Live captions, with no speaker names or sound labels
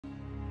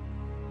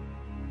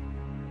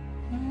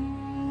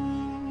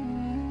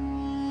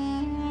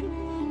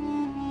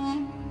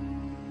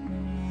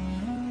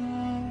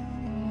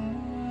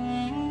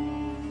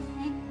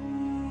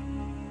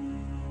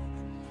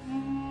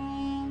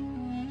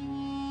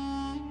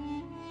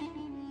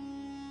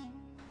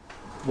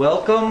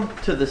Welcome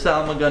to the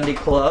Salmagundi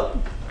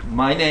Club.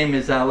 My name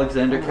is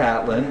Alexander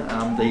Catlin.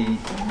 I'm the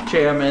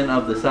chairman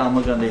of the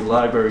Salmagundi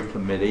Library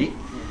Committee,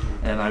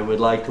 and I would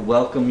like to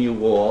welcome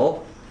you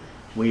all.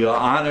 We are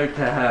honored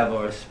to have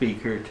our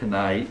speaker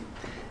tonight,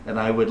 and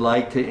I would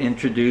like to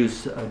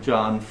introduce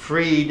John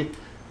Freed,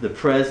 the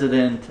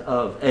president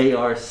of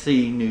ARCE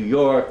New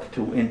York,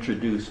 to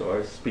introduce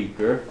our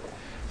speaker.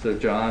 So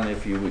John,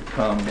 if you would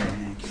come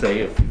and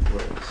say a few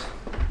words.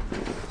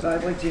 So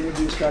I'd like to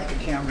introduce Dr.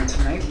 Kamrin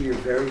tonight. We are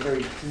very,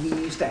 very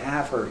pleased to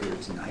have her here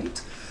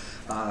tonight.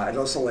 I'd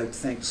also like to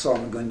thank the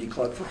Salmagundi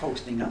Club for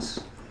hosting us.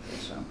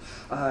 So,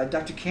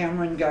 Dr.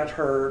 Kamrin got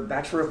her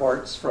Bachelor of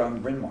Arts from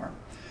Bryn Mawr,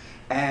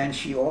 and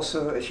she got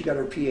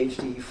her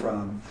PhD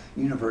from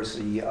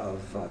University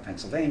of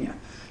Pennsylvania.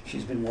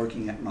 She's been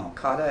working at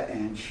Malqata,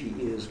 and she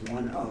is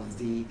one of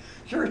the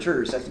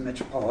curators at the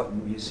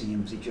Metropolitan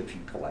Museum's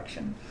Egyptian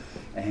collection.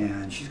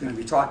 And she's going to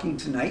be talking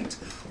tonight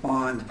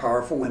on the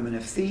powerful women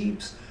of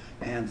Thebes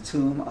and the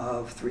tomb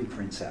of 3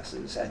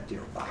 princesses at Deir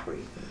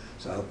el-Bahari.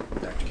 So,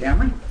 Dr.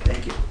 Kamrin,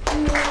 thank you.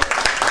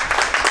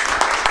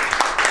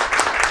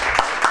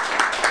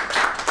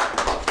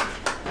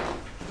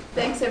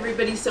 Thanks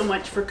everybody so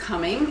much for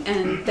coming,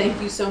 and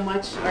thank you so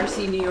much ARCE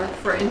New York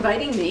for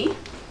inviting me.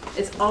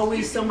 It's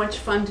always so much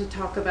fun to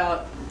talk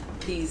about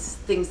these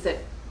things that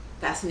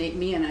fascinate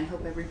me, and I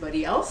hope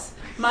everybody else.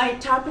 My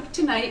topic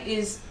tonight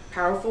is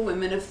Powerful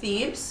Women of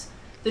Thebes,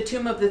 the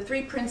tomb of the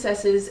 3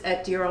 princesses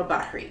at Deir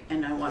el-Bahari.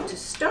 And I want to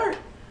start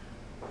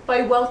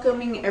by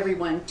welcoming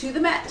everyone to the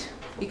Met,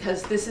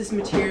 because this is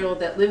material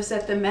that lives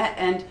at the Met,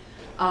 and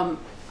I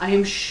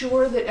am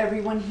sure that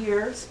everyone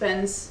here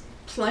spends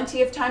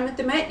plenty of time at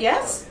the Met,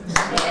 yes?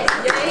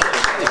 Yay.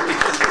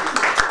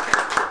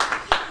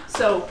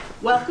 So,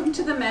 welcome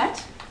to the Met,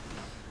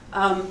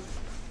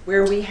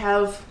 where we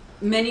have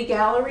many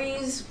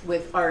galleries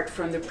with art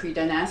from the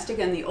pre-dynastic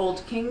and the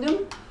Old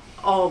Kingdom,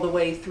 all the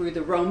way through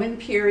the Roman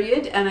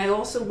period. And I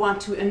also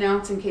want to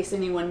announce, in case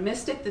anyone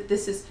missed it, that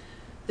this is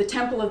the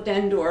Temple of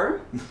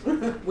Dendur,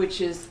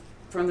 which is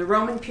from the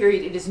Roman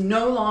period. It is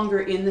no longer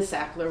in the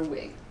Sackler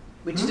wing,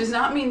 which does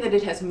not mean that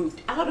it has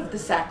moved out of the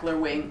Sackler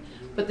wing,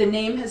 but the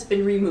name has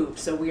been removed.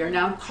 So we are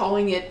now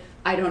calling it,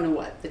 I don't know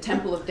what, the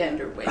Temple of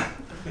Dendur wing.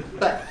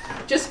 But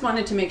just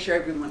wanted to make sure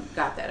everyone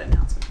got that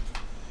announcement.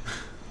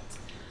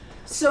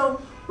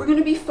 So we're going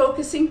to be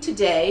focusing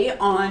today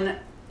on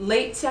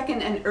late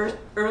 2nd and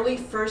early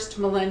 1st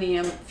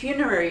millennium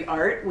funerary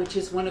art, which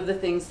is one of the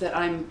things that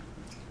I'm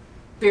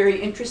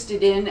very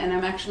interested in, and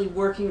I'm actually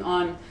working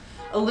on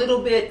a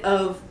little bit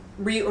of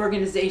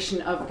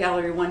reorganization of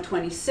Gallery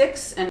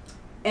 126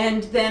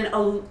 and then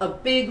a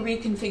big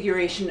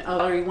reconfiguration of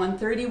Gallery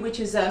 130, which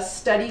is a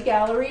study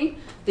gallery.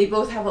 They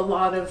both have a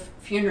lot of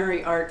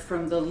funerary art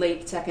from the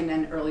late 2nd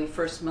and early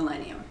 1st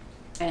millennium.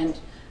 And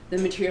the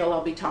material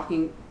I'll be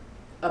talking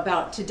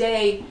about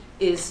today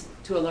is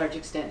to a large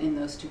extent in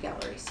those 2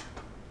 galleries.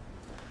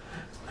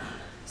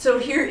 So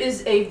here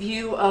is a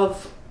view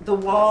of the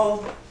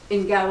wall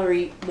in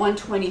Gallery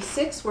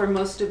 126, where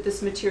most of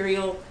this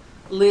material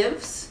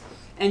lives.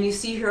 And you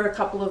see here a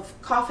couple of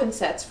coffin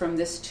sets from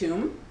this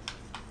tomb.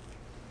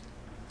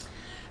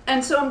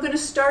 And so I'm going to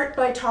start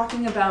by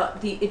talking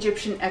about the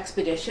Egyptian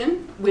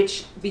expedition,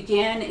 which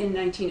began in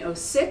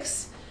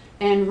 1906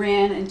 and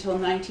ran until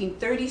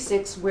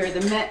 1936, where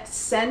the Met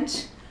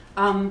sent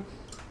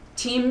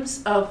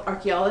teams of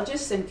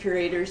archaeologists and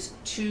curators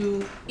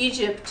to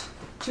Egypt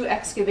to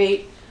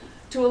excavate,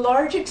 to a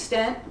large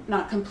extent,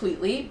 not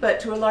completely, but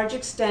to a large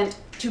extent,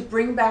 to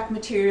bring back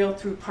material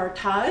through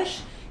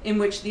partage, in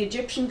which the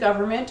Egyptian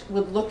government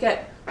would look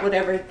at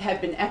whatever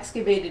had been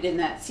excavated in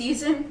that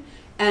season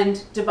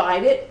and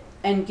divide it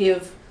and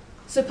give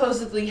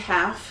supposedly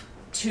half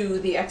to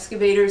the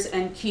excavators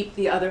and keep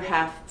the other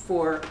half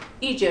for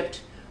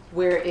Egypt,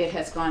 where it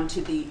has gone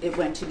to it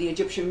went to the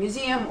Egyptian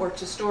Museum or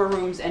to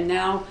storerooms, and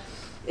now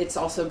it's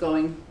also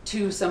going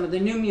to some of the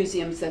new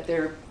museums that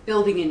they're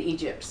building in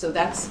Egypt. So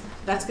that's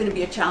going to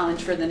be a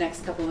challenge for the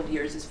next couple of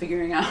years, is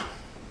figuring out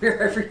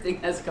where everything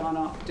has gone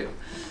off to.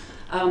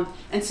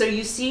 And so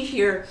you see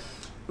here,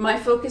 my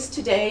focus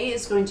today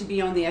is going to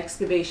be on the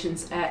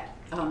excavations at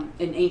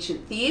in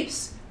ancient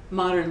Thebes,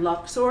 modern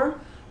Luxor,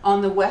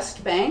 on the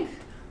West Bank,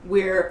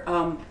 where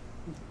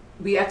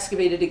we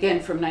excavated again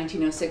from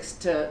 1906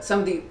 to some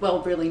of the,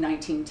 well, really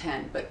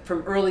 1910, but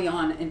from early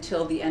on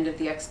until the end of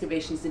the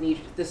excavations in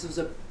Egypt. This was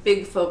a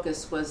big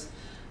focus, was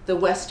the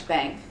West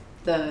Bank,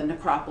 the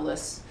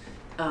necropolis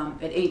at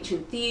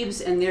ancient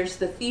Thebes. And there's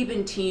the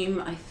Theban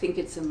team, I think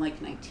it's in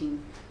like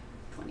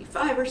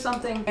 1925 or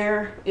something.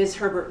 There is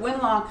Herbert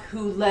Winlock,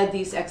 who led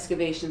these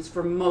excavations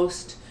for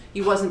most.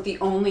 He wasn't the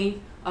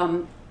only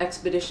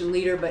expedition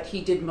leader, but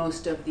he did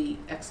most of the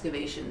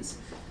excavations.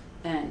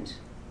 And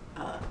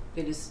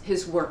it is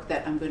his work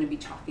that I'm going to be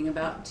talking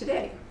about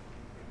today.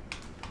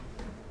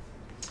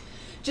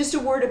 Just a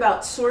word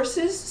about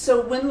sources.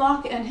 So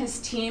Winlock and his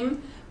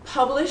team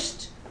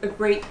published a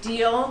great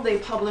deal. They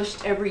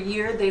published every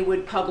year. They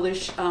would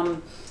publish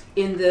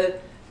in the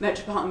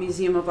Metropolitan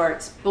Museum of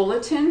Art's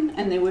bulletin,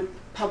 and they would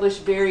publish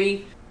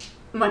very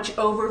much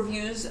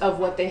overviews of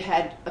what they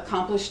had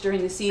accomplished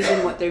during the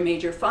season, what their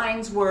major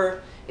finds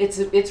were.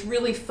 It's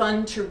really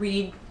fun to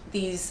read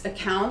these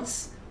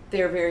accounts.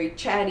 They're very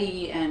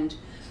chatty and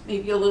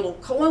maybe a little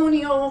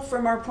colonial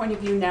from our point of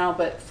view now,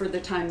 but for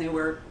the time they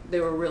were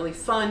really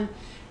fun.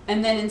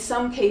 And then in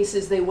some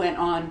cases they went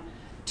on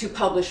to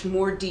publish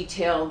more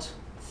detailed,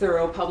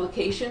 thorough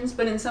publications,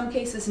 but in some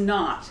cases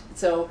not.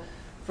 So,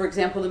 for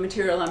example, the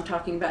material I'm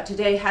talking about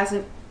today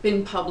hasn't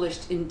been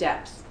published in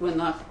depth.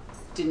 Winlock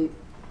didn't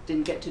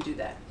get to do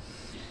that.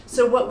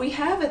 So what we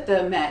have at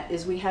the Met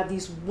is we have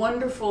these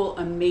wonderful,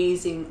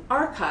 amazing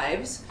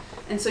archives.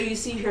 And so you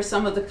see here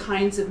some of the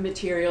kinds of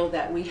material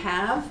that we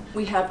have.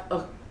 We have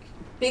a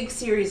big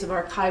series of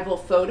archival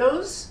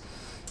photos.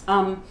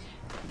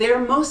 They're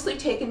mostly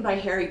taken by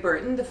Harry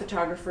Burton, the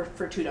photographer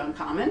for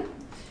Tutankhamun.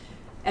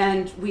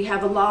 And we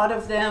have a lot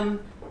of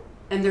them,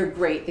 and they're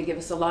great. They give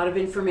us a lot of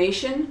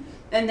information.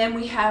 And then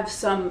we have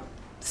some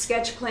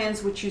sketch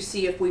plans, which you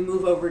see if we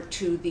move over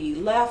to the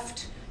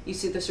left. You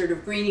see the sort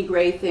of greeny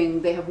gray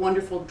thing. They have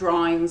wonderful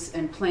drawings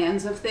and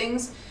plans of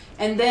things.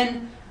 And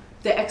then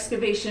the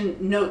excavation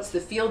notes, the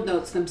field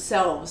notes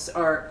themselves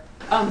are,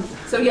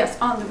 so yes,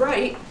 on the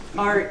right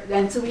are,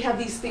 and so we have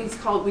these things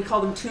called, we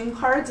call them tomb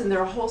cards, and there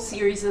are a whole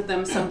series of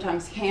them,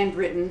 sometimes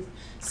handwritten,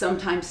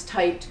 sometimes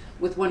typed,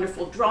 with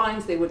wonderful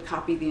drawings. They would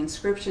copy the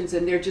inscriptions,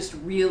 and they're just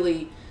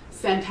really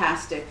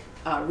fantastic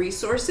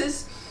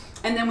resources.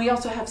 And then we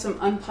also have some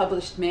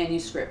unpublished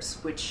manuscripts,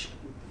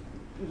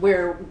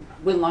 where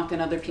Winlock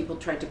and other people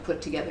tried to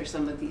put together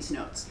some of these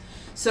notes.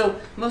 So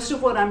most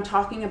of what I'm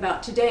talking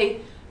about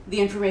today, the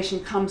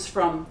information comes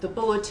from the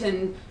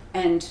bulletin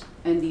and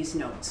these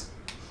notes.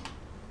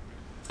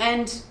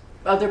 And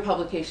other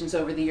publications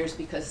over the years,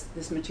 because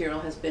this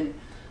material has been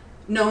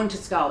known to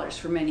scholars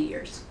for many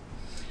years.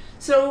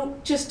 So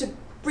just a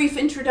brief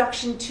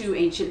introduction to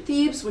ancient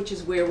Thebes, which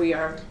is where we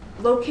are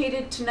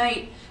located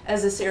tonight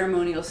as a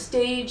ceremonial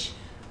stage.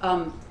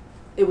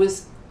 It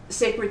was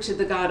sacred to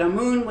the god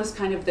Amun, was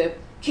kind of the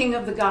king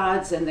of the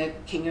gods and the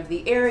king of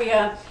the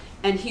area,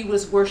 and he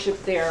was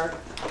worshipped there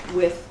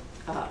with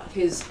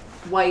his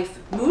wife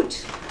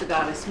Mut, the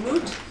goddess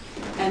Mut,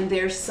 and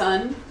their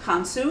son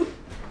Khonsu.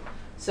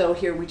 So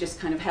here we just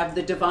kind of have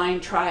the divine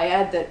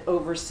triad that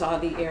oversaw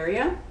the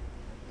area.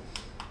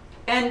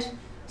 And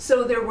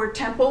so there were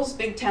temples,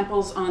 big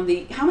temples on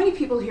the, how many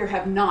people here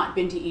have not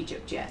been to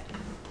Egypt yet?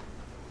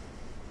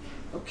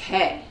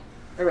 Okay,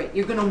 all right,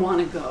 you're gonna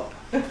wanna go.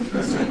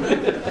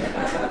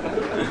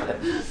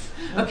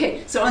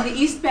 Okay, so on the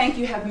East Bank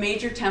you have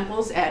major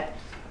temples at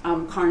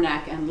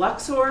Karnak and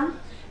Luxor,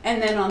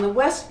 and then on the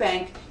West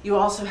Bank you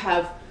also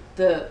have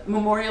the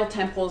memorial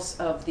temples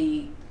of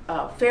the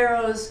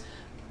pharaohs,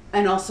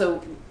 and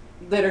also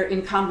that are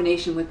in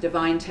combination with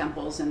divine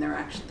temples, and there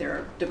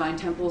are divine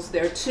temples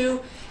there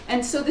too.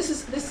 And so this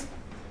is this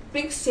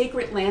big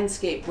sacred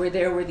landscape where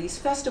there were these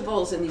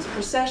festivals and these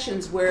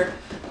processions where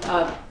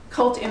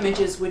cult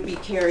images would be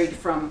carried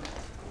from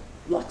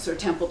Luxor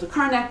temple to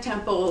Karnak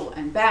temple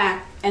and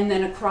back, and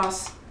then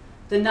across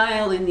the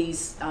Nile in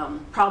these,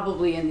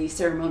 probably in these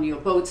ceremonial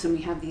boats, and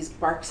we have these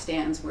bark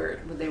stands where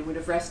they would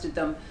have rested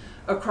them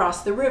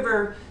across the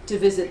river to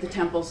visit the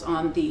temples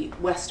on the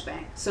West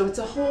Bank. So it's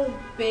a whole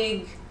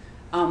big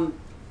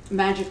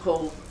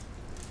magical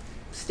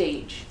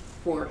stage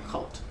for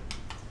cult.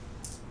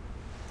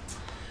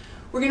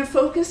 We're going to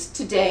focus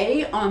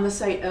today on the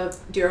site of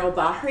Deir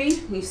el-Bahari.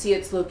 You see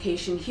its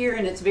location here,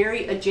 and it's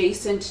very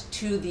adjacent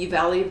to the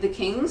Valley of the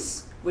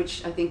Kings,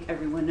 which I think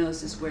everyone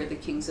knows is where the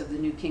kings of the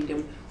New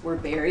Kingdom were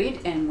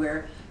buried, and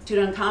where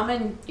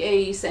Tutankhamun,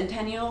 a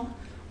centennial,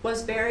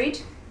 was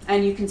buried.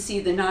 And you can see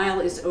the Nile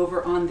is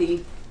over on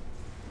the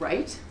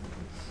right,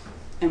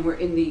 and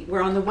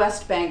we're on the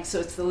West Bank, so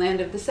it's the land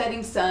of the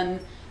setting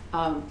sun,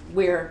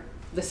 where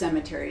the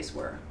cemeteries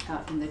were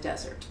out in the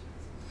desert.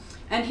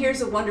 And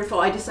here's a wonderful,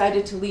 I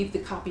decided to leave the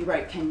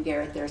copyright Ken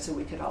Garrett there so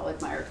we could all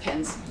admire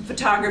Ken's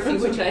photography,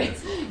 which I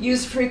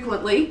use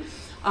frequently.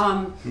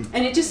 And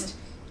it just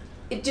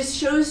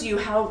shows you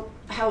how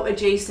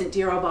adjacent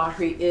Deir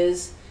el-Bahari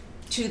is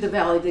to the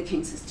Valley of the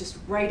Kings. It's just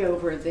right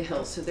over the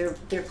hill, so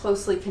they're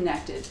closely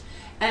connected.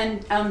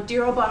 And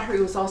Deir el-Bahari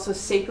was also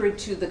sacred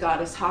to the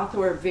goddess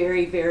Hathor,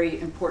 very,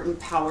 very important,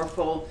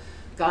 powerful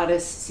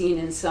goddess, seen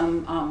in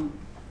some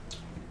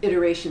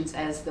iterations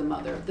as the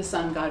mother of the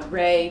sun god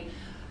Re.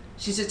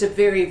 She's just a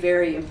very,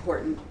 very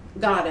important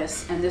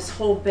goddess, and this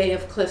whole bay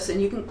of cliffs,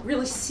 and you can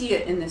really see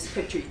it in this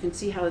picture. You can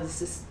see how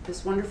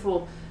this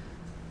wonderful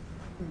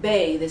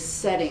bay, this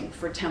setting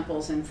for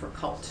temples and for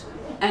cult,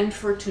 and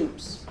for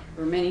tombs.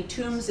 There were many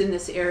tombs in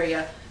this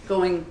area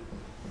going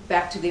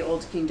back to the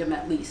Old Kingdom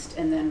at least,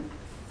 and then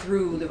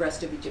through the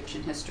rest of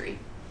Egyptian history.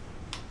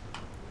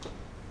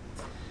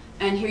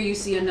 And here you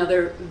see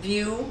another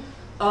view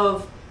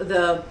of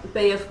the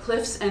Bay of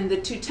Cliffs, and the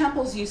two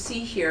temples you see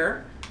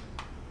here,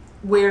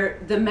 where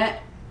the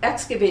Met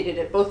excavated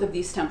at both of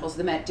these temples.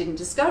 The Met didn't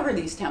discover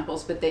these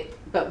temples,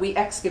 but we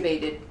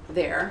excavated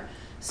there.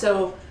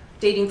 So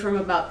dating from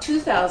about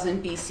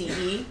 2000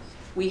 BCE,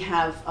 we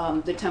have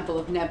the temple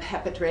of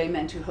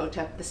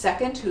Amenhotep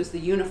II, who's the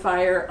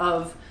unifier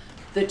of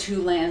the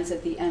two lands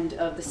at the end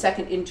of the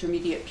second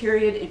intermediate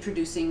period,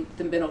 introducing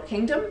the Middle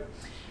Kingdom.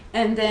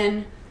 And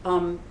then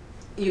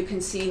you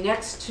can see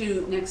next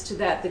to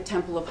that the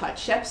temple of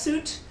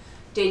Hatshepsut,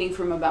 dating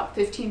from about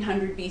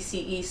 1500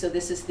 BCE. So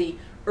this is the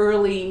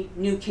early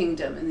New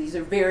Kingdom, and these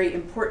are very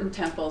important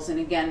temples. And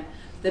again,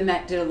 the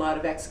Met did a lot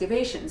of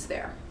excavations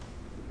there.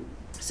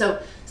 So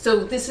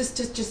this is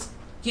to just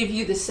give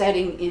you the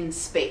setting in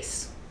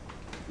space,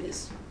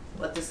 is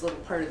what this little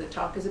part of the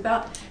talk is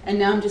about. And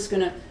now I'm just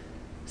going to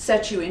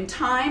set you in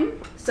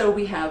time. So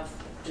we have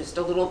just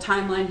a little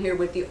timeline here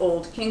with the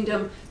Old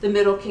Kingdom, the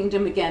Middle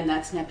Kingdom, again,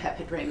 that's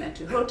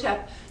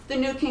Mentuhotep, the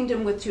New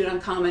Kingdom with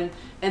Tutankhamun,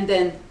 and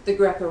then the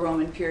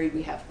Greco-Roman period,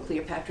 we have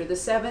Cleopatra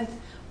VII.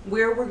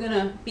 Where we're going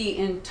to be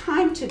in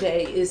time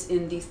today is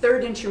in the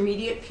third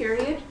intermediate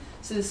period.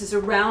 So this is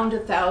around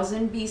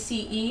 1000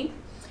 BCE,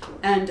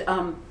 and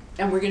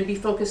we're going to be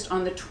focused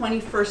on the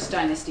 21st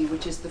dynasty,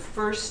 which is the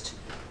first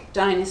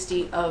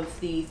dynasty of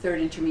the third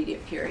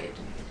intermediate period.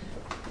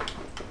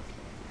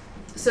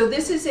 So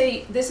this is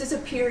a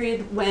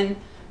period when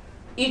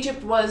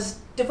Egypt was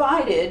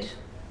divided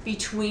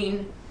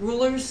between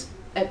rulers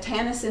at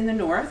Tanis in the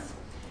north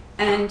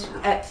and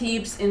at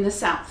Thebes in the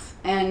south.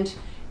 And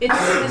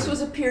this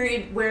was a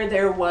period where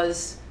there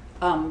was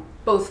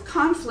both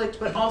conflict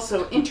but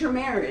also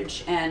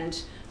intermarriage,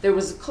 and there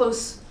was a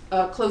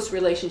close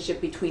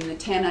relationship between the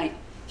Tanite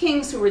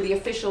kings, who were the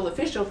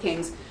official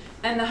kings,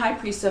 and the high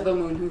priests of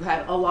Amun, who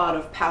had a lot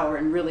of power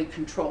and really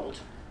controlled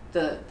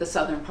the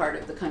southern part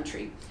of the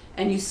country.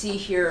 And you see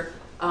here,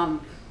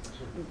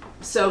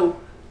 so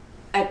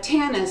at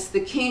Tanis,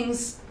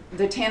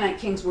 the Tanite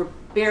kings were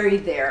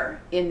buried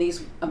there in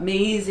these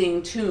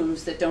amazing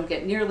tombs that don't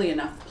get nearly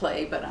enough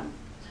play, but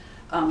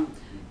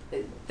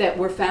that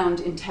were found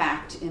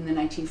intact in the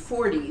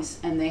 1940s,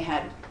 and they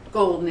had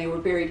gold, and they were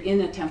buried in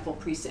a temple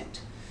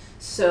precinct.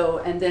 So,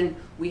 and then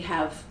we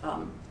have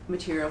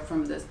material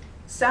from the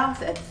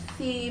south at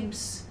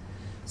Thebes.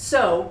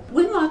 So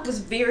Winlock was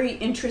very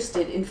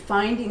interested in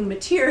finding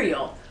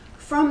material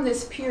from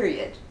this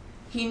period.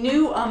 He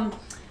knew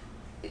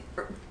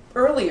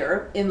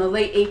earlier, in the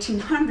late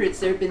 1800s,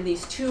 there had been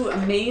these two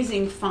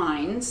amazing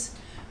finds.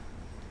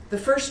 The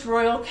first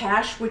royal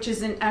cache, which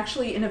is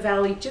actually in a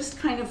valley just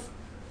kind of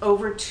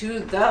over to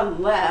the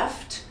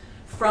left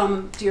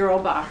from Deir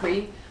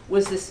el-Bahari,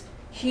 was this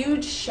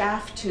huge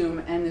shaft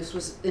tomb, and this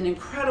was an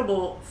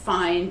incredible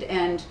find,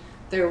 and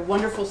there are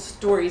wonderful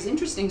stories,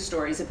 interesting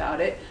stories about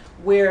it,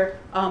 where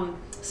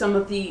some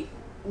of the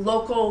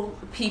local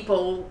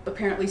people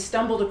apparently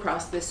stumbled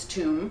across this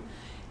tomb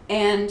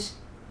and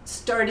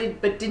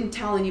but didn't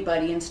tell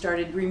anybody, and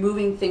started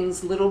removing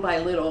things little by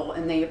little,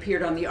 and they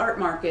appeared on the art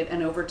market,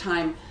 and over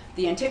time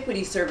the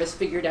Antiquities Service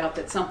figured out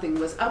that something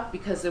was up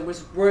because there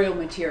was royal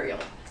material.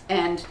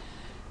 And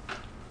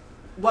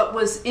what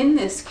was in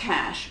this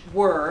cache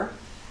were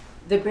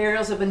the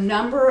burials of a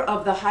number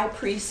of the high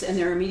priests and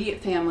their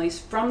immediate families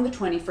from the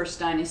 21st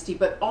dynasty,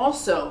 but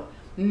also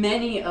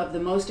many of the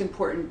most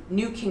important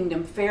New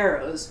Kingdom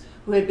pharaohs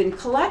who had been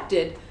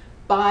collected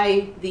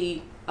by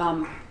the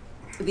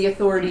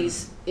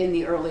authorities in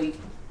the early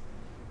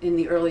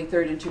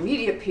third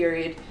intermediate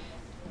period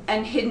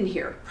and hidden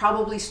here,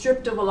 probably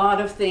stripped of a lot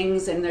of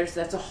things, and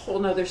that's a whole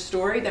nother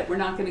story that we're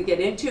not going to get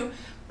into.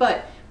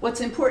 But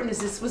what's important is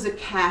this was a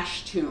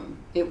cache tomb.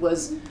 It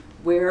was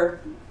where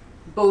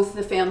both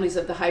the families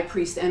of the high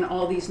priest and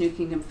all these New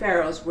Kingdom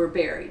pharaohs were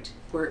buried,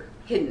 were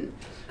hidden.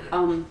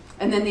 And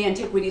then the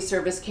Antiquities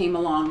Service came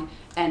along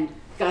and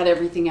got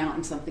everything out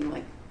in something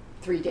like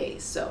 3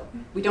 days. So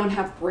we don't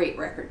have great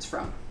records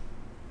from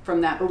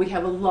that, but we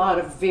have a lot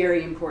of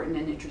very important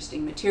and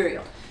interesting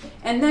material.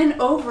 And then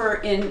over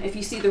in, if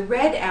you see the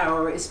red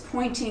arrow is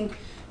pointing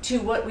to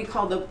what we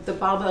call the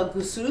Bab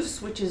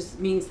el-Gusus, which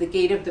means the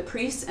gate of the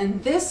priests.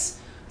 And this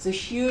is a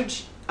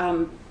huge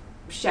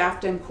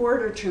shaft and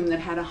corridor tomb that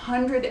had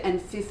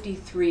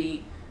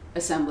 153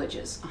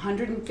 assemblages,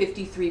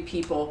 153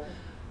 people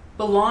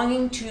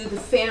belonging to the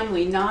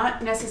family,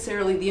 not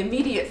necessarily the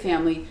immediate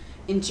family,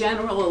 in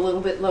general a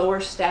little bit lower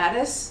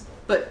status,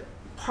 but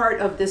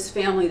part of this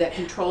family that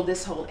controlled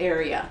this whole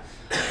area,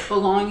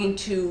 belonging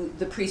to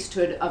the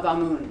priesthood of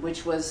Amun,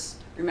 which was,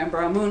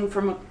 remember Amun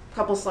from a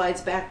couple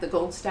slides back, the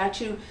gold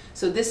statue?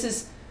 So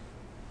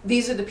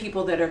these are the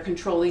people that are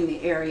controlling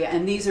the area,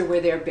 and these are where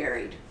they're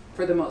buried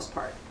for the most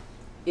part.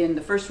 In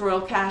the first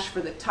royal cache for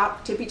the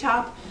tippy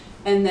top,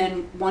 and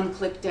then one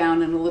click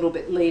down and a little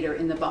bit later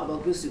in the Bab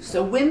el-Gusus.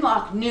 So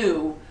Winlock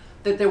knew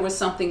that there was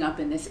something up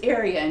in this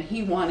area, and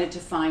he wanted to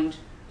find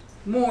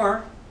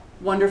more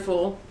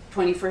wonderful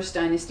 21st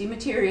dynasty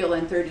material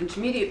and third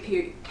intermediate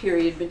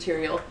period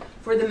material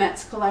for the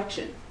Met's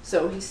collection.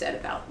 So he set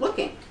about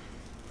looking.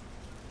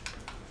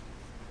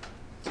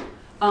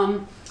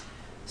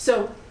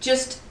 So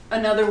just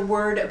another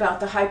word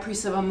about the high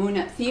priest of Amun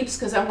at Thebes,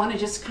 because I want to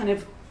just kind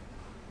of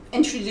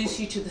introduce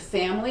you to the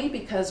family,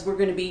 because we're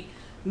going to be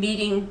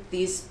meeting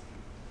these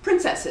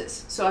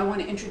princesses. So I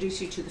want to introduce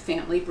you to the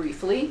family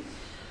briefly.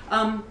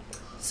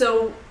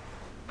 So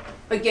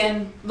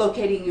again,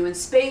 locating you in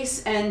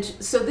space. And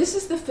so this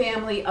is the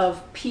family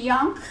of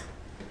Piank,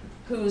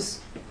 whose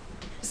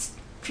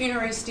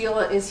funerary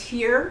stela is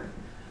here.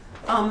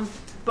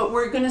 But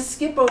we're going to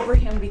skip over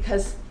him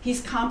because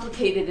he's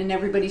complicated and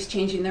everybody's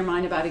changing their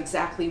mind about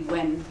exactly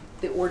when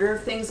the order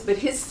of things. But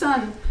his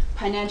son,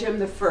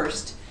 Panajam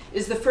I,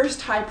 is the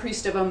first high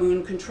priest of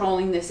Amun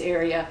controlling this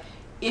area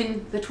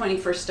in the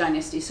 21st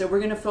dynasty. So we're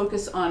going to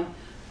focus on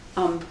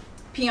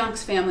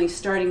Piank's family,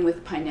 starting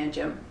with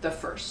Panajam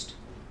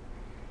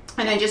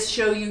I. And I just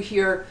show you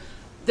here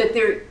that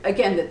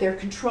they're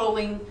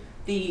controlling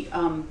the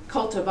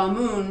cult of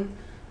Amun,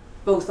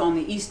 both on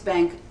the east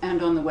bank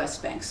and on the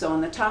west bank. So on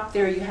the top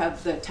there you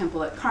have the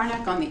temple at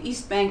Karnak on the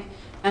east bank,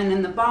 and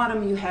in the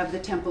bottom you have the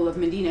temple of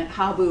Medinat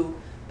Habu,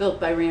 built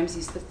by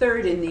Ramses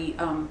III in the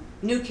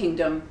New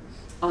Kingdom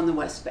on the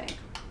west bank.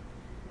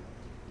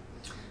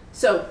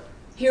 So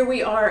here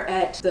we are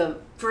at the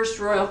first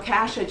royal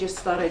cache. I just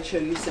thought I'd show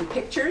you some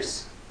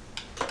pictures,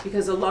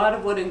 because a lot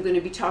of what I'm going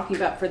to be talking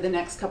about for the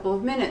next couple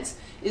of minutes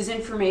is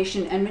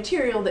information and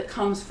material that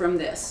comes from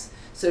this.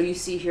 So you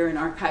see here an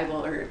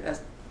archival or a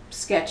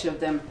sketch of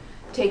them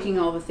taking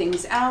all the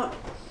things out,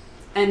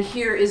 and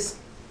here is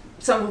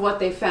some of what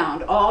they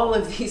found. All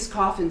of these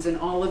coffins and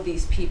all of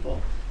these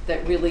people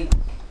that really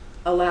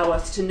allow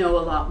us to know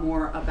a lot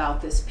more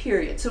about this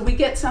period. So we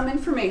get some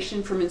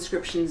information from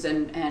inscriptions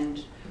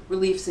and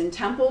reliefs in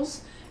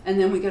temples, and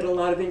then we get a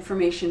lot of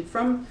information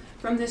from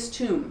this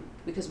tomb,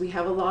 because we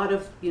have a lot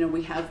of,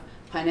 we have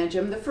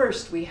Panajam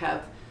I, we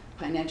have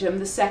Panajam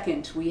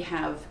II, we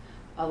have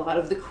a lot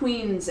of the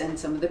queens and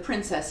some of the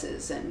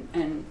princesses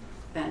and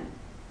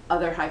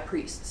other high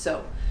priests.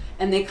 So,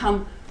 and they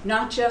come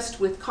not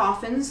just with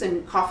coffins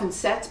and coffin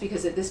sets,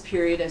 because at this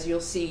period, as you'll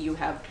see, you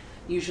have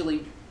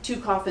usually 2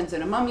 coffins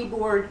and a mummy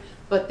board,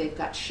 but they've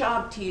got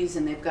shabtis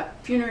and they've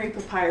got funerary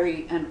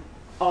papyri and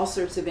all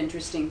sorts of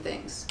interesting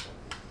things.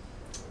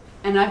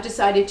 And I've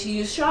decided to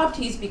use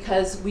shabtis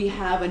because we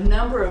have a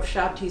number of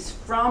shabtis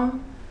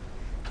from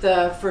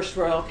the first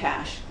royal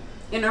cache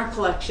in our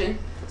collection.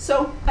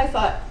 So I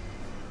thought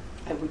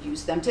I would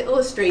use them to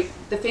illustrate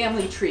the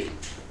family tree.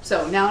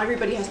 So now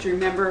everybody has to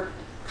remember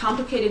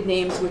complicated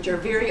names, which are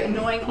very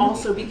annoying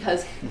also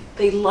because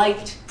they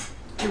liked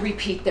to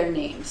repeat their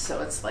names.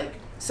 So it's like,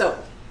 so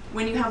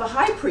when you have a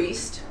high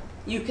priest,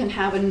 you can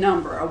have a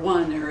number, a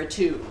 1 or a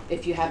 2,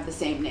 if you have the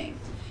same name.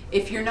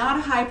 If you're not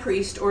a high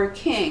priest or a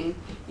king,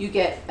 you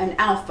get an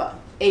alpha,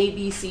 A,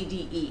 B, C,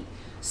 D, E.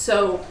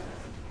 So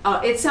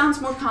it sounds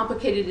more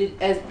complicated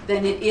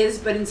than it is,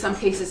 but in some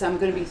cases I'm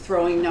going to be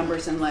throwing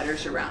numbers and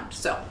letters around.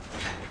 So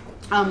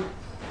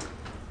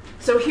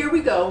here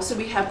we go. So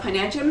we have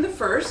Panajam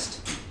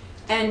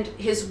I and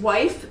his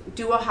wife,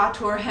 Dua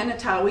Hathor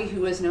Henatawi,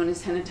 who is known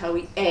as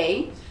Henatawi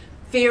A.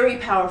 Very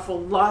powerful,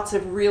 lots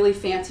of really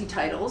fancy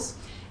titles.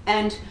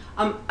 And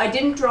I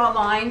didn't draw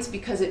lines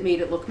because it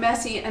made it look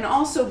messy, and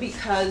also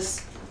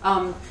because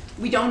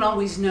we don't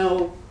always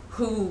know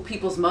who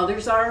people's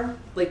mothers are.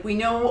 Like, we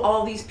know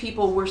all these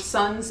people were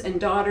sons and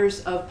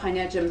daughters of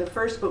Panajam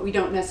I, but we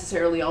don't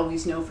necessarily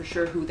always know for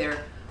sure who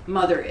their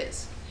mother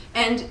is.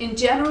 And in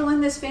general in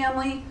this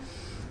family,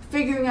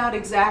 figuring out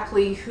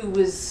exactly who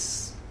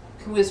is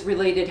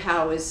related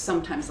how is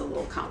sometimes a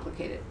little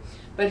complicated.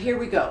 But here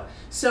we go.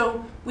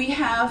 So we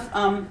have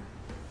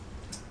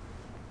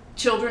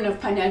children of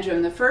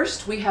Panajam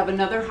I. We have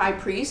another high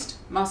priest,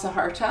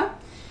 Masaharta,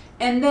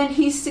 and then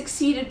he's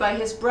succeeded by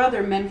his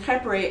brother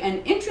Menkhepre.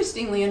 And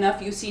interestingly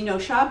enough, you see no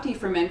shabti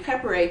for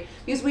Menkhepre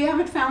because we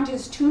haven't found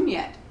his tomb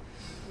yet.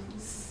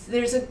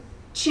 There's a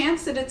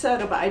chance that it's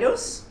out of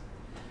Abydos,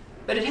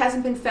 but it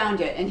hasn't been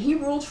found yet. And he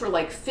ruled for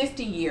like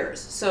 50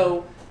 years,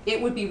 so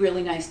it would be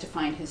really nice to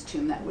find his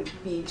tomb. That would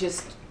be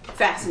just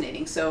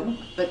fascinating. So,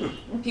 but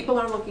people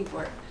are looking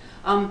for it.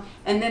 And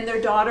then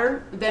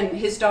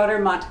his daughter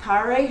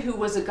Matkare, who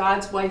was a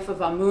god's wife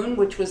of Amun,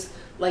 which was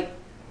like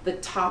the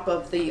top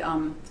of the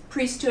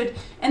priesthood.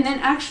 And then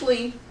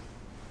actually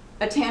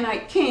a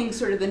Tanite king,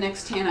 sort of the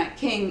next Tanite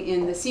king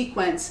in the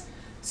sequence,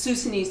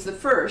 Susanes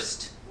I,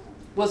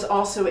 was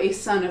also a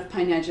son of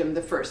Panajam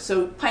I.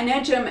 So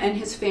Panajam and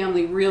his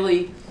family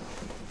really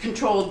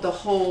controlled the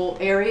whole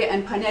area,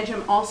 and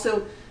Panajam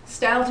also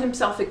styled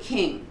himself a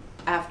king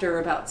after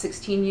about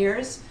 16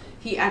 years.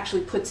 He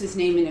actually puts his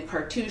name in a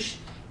cartouche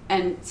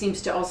and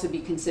seems to also be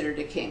considered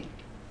a king.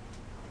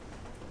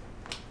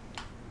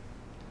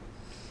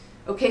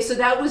 Okay, so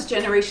that was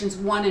generations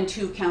 1 and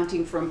 2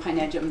 counting from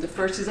Panajam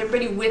I. Is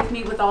everybody with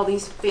me with all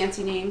these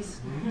fancy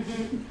names?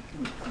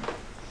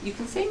 You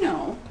can say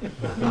no.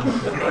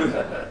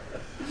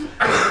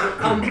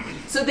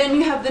 So then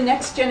you have the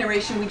next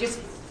generation. We just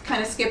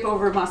kind of skip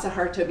over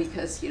Masaharta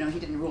because, he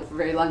didn't rule for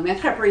very long.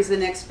 Menkhepre is the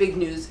next big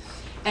news.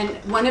 And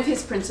one of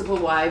his principal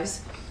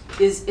wives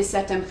is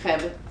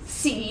Isetemkheb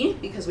C,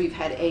 because we've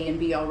had A and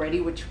B already,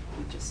 which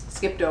we just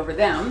skipped over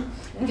them,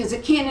 because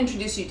it can't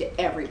introduce you to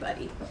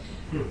everybody.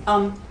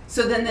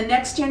 So then the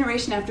next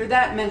generation after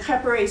that,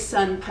 Menkhepre's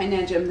son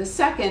Panajam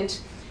II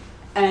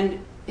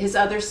and his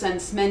other son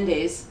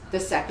Smendes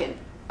II,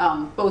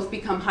 both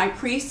become high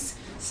priests.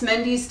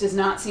 Smendes does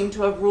not seem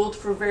to have ruled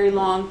for very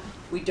long.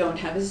 We don't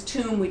have his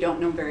tomb. We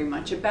don't know very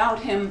much about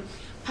him.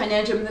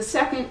 Panejjem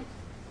II,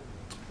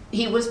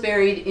 he was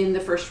buried in the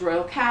first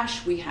royal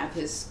cache. We have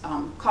his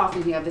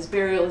coffin, we have his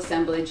burial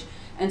assemblage,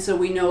 and so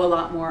we know a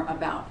lot more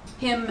about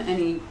him, and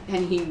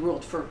he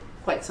ruled for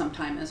quite some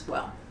time as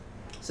well.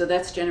 So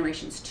that's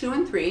generations 2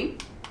 and 3.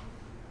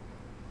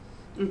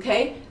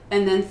 Okay,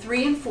 and then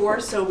 3 and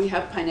 4, so we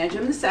have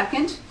Panejjem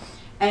II,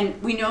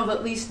 and we know of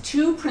at least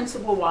 2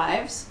 principal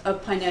wives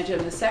of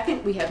Panejjem II.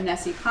 We have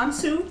Nessi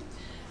Khonsu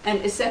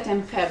and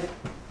Isetemkheb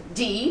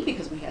D,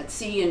 because we had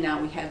C and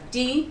now we have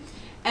D.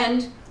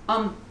 And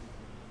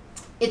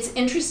it's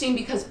interesting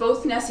because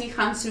both Nessi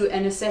Khonsu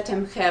and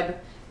Isetemkheb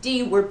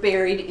D were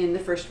buried in the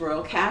first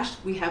royal cache.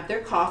 We have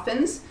their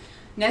coffins.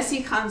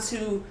 Nessi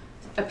Khonsu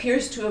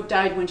appears to have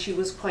died when she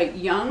was quite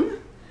young,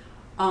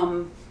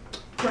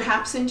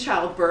 perhaps in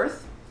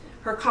childbirth.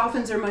 Her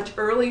coffins are much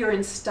earlier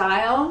in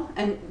style,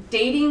 and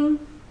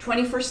dating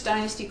 21st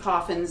dynasty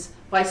coffins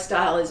by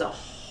style is a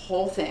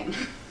whole thing.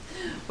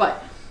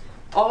 But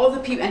all the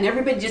people, and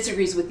everybody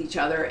disagrees with each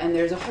other, and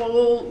there's a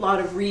whole lot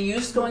of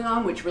reuse going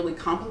on, which really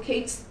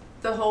complicates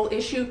the whole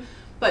issue.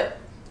 But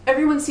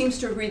everyone seems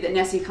to agree that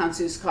Nessi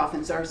Khonsu's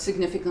coffins are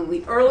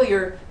significantly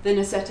earlier than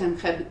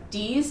Isetemkheb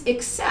D's,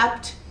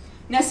 except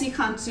Nessi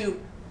Khonsu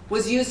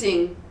was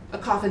using a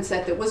coffin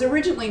set that was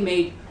originally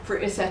made for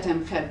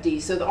Isetemkheb D.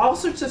 So all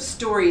sorts of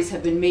stories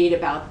have been made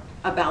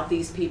about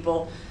these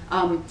people.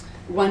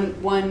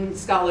 One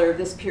scholar of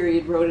this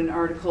period wrote an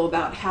article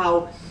about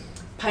how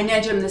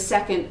Panejjem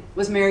II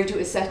was married to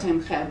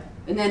Isetemkheb,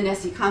 and then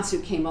Nessi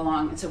Khonsu came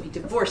along, and so he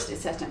divorced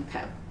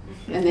Isetemkheb.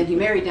 And then he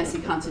married Nessi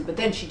Khonsu, but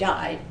then she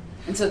died,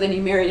 and so then he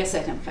married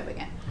Isetemkheb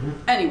again.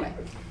 Anyway,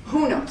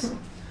 who knows?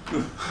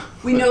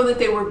 We know that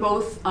they were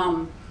both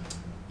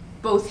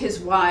his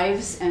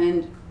wives,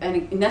 and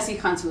Nessi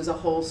Khonsu is a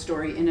whole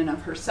story in and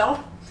of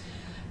herself.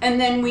 And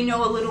then we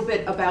know a little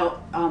bit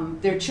about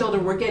their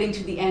children. We're getting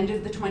to the end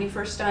of the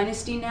 21st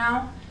dynasty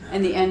now,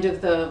 and the end of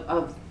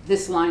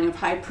this line of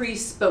high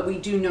priests, but we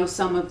do know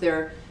some of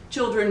their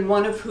children,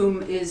 one of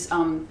whom is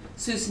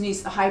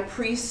Susanes, the high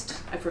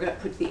priest. I forgot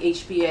to put the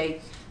HBA.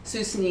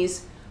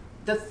 Susanes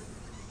the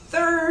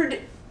third,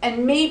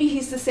 and maybe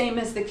he's the same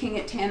as the king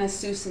at Tanis,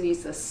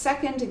 Susanes the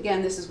second.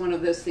 Again, this is one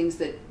of those things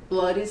that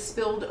blood is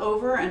spilled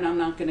over, and I'm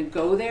not going to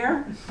go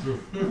there.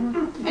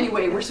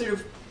 Anyway, we're sort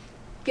of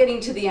getting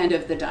to the end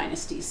of the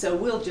dynasty, so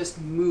we'll just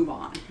move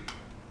on.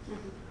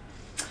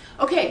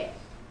 Okay,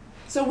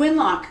 so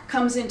Winlock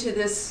comes into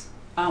this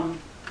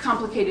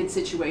complicated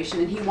situation,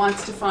 and he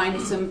wants to find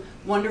some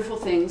wonderful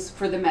things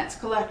for the Met's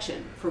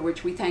collection, for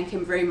which we thank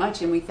him very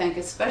much, and we thank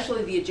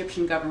especially the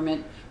Egyptian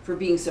government for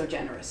being so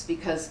generous,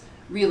 because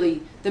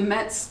really the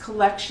Met's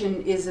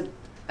collection is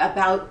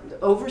about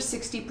over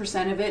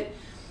 60% of it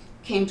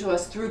came to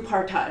us through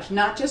partage,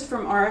 not just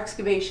from our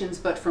excavations,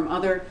 but from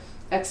other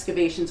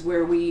excavations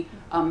where we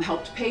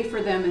helped pay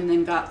for them and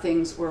then got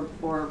things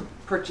or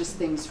purchased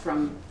things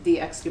from the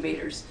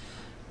excavators.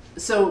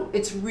 So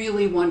it's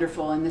really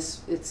wonderful, and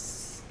it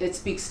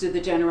speaks to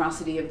the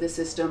generosity of the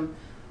system,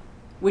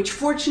 which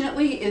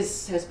fortunately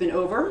has been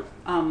over.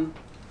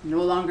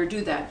 No longer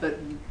do that, but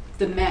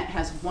the Met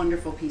has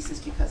wonderful pieces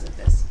because of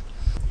this.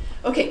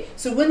 Okay,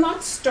 so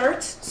Winlock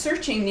starts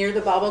searching near the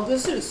Bab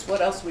el-Ghussus.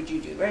 What else would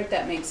you do, right?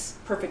 That makes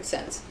perfect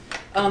sense.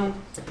 And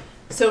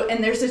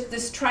there's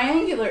this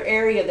triangular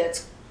area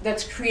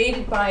that's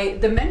created by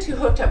the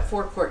Mentuhotep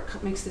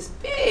forecourt. Makes this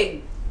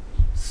big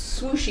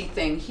swooshy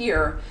thing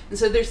here, and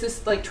so there's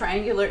this like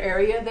triangular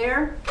area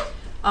there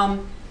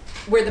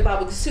where the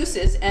Bab el-Ghussus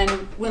is, and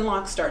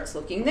Winlock starts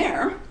looking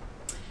there,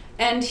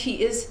 and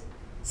he is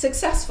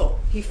successful.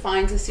 He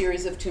finds a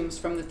series of tombs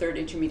from the 3rd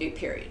Intermediate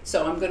period.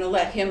 So I'm going to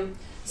let him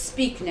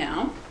speak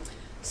now.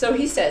 So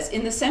he says,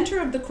 in the center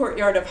of the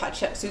courtyard of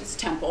Hatshepsut's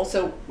temple,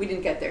 so we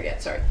didn't get there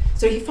yet, sorry.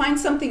 So he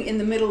finds something in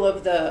the middle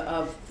of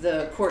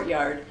the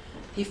courtyard.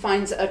 He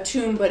finds a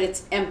tomb, but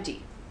it's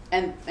empty.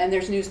 And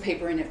there's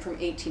newspaper in it from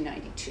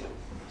 1892.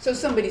 So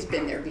somebody's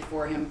been there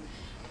before him.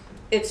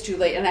 It's too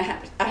late. And I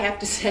have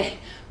to say,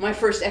 my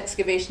first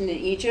excavation in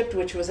Egypt,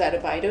 which was at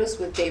Abydos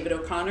with David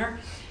O'Connor,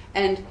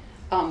 and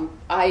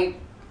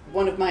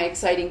one of my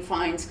exciting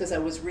finds, because I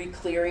was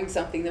re-clearing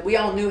something that we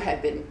all knew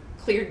had been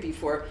cleared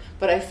before,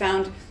 but I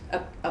found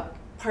a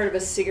part of a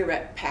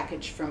cigarette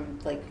package from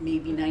like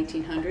maybe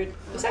 1900. It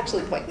was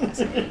actually quite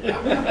fascinating.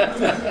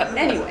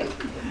 Anyway.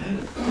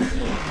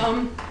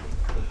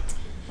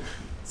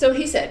 So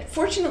he said,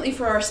 fortunately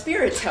for our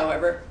spirits,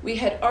 however, we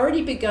had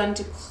already begun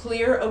to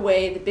clear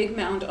away the big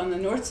mound on the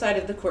north side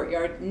of the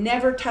courtyard,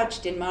 never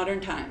touched in modern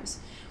times.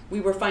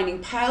 We were finding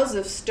piles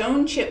of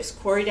stone chips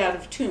quarried out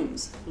of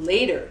tombs,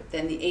 later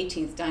than the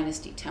 18th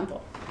dynasty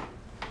temple.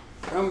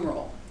 Drum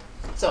roll.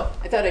 So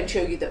I thought I'd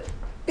show you the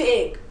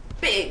big,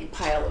 big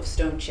pile of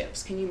stone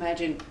chips. Can you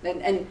imagine?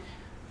 And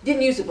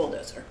didn't use a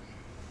bulldozer.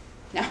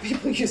 Now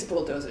people use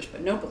bulldozers,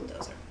 but no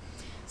bulldozer.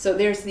 So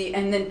there's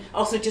and then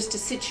also just to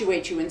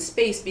situate you in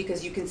space,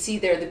 because you can see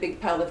there the big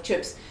pile of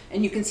chips,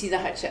 and you can see the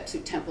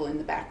Hatshepsut temple in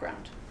the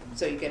background.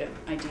 So you get an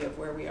idea of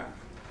where we are.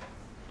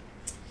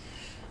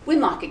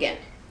 Winlock again.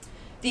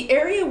 The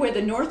area where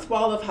the north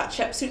wall of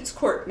Hatshepsut's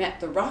court met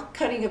the rock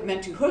cutting of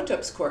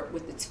Mentuhotep's court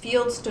with its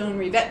fieldstone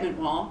revetment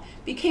wall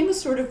became a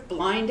sort of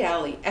blind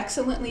alley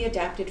excellently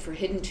adapted for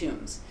hidden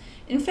tombs.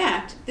 In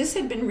fact, this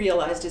had been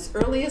realized as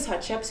early as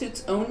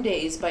Hatshepsut's own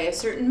days by a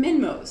certain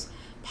Minmos,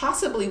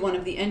 possibly one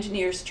of the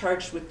engineers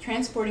charged with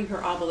transporting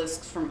her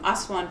obelisks from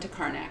Aswan to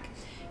Karnak.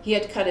 He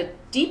had cut a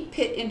deep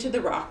pit into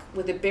the rock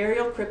with a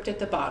burial crypt at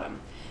the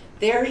bottom.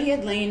 There he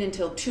had lain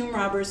until tomb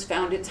robbers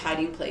found its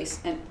hiding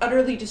place and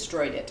utterly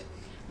destroyed it,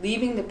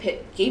 leaving the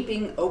pit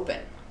gaping open.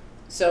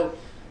 So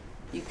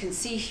you can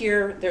see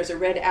here there's a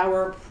red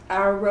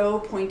arrow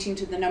pointing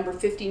to the number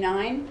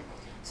 59.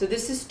 So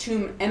this is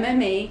tomb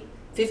MMA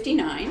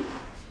 59,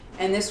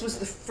 and this was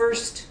the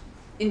first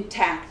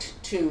intact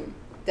tomb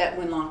that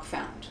Winlock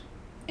found.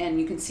 And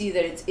you can see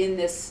that it's in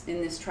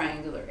this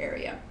triangular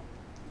area.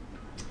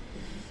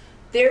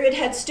 There it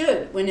had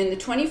stood when in the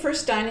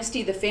 21st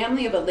dynasty the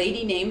family of a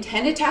lady named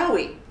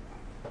Henetawi,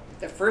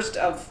 the first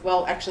of,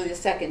 well, actually the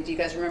second. Do you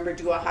guys remember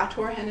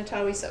Dua-Hathor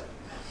Henetawi? So,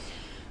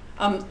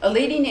 a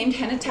lady named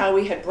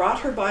Henetawi had brought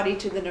her body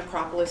to the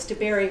necropolis to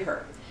bury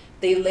her.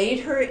 They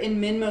laid her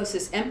in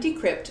Minmos' empty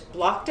crypt,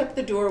 blocked up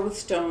the door with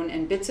stone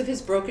and bits of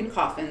his broken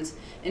coffins,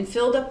 and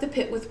filled up the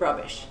pit with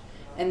rubbish.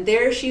 And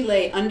there she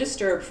lay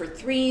undisturbed for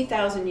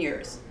 3,000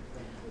 years.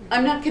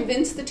 I'm not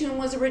convinced the tomb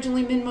was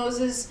originally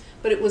Minmos',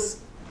 but it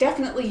was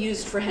definitely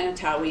used for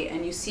Henetawi,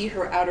 and you see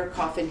her outer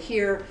coffin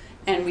here,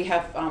 and we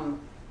have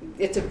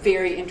it's a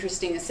very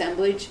interesting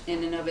assemblage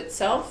in and of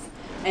itself.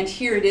 And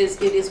here it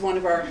is one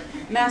of our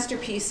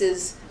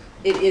masterpieces.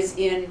 It is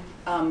in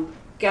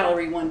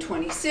Gallery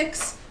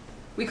 126.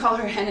 We call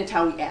her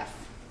Henetawi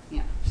F.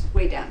 Yeah, just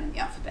way down in the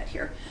alphabet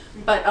here.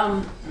 But,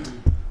 and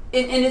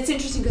it's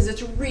interesting because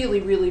it's a really,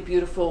 really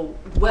beautiful,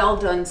 well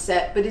done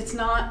set, but it's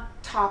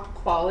not top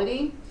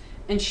quality.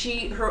 And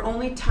her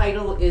only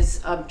title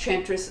is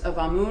Chantress of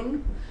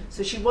Amun.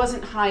 So she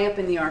wasn't high up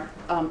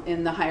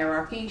in the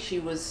hierarchy. She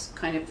was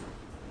kind of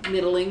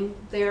middling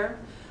there,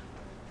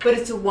 but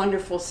it's a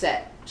wonderful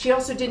set. She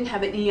also didn't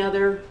have any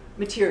other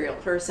material.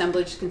 Her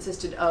assemblage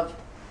consisted of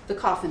the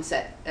coffin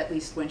set, at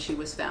least when she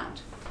was found.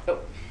 Oh.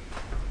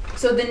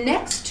 So the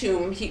next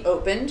tomb he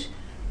opened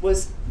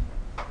was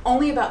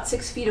only about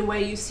 6 feet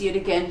away. You see it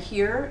again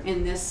here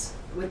in this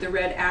with the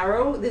red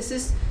arrow. This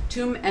is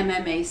tomb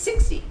MMA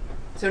 60.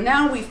 So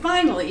now we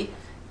finally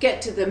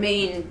get to the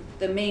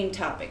main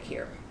topic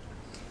here.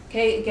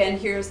 Okay, again,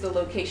 here's the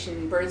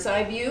location bird's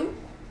eye view.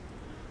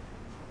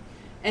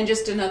 And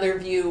just another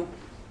view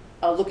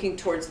looking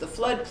towards the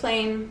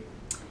floodplain.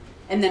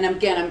 And then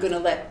again, I'm going to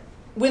let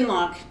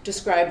Winlock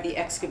describe the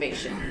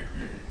excavation.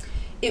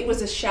 It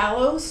was a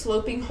shallow,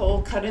 sloping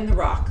hole cut in the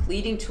rock,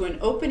 leading to an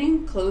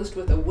opening closed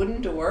with a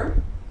wooden door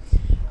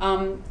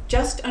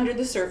just under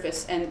the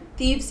surface, and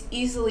thieves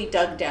easily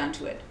dug down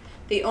to it.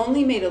 They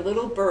only made a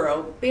little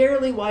burrow,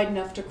 barely wide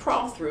enough to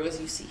crawl through,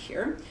 as you see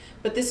here,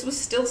 but this was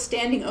still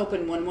standing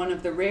open when one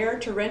of the rare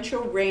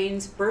torrential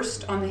rains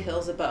burst on the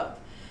hills above.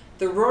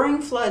 The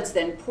roaring floods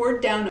then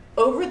poured down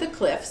over the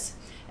cliffs,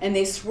 and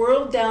they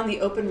swirled down the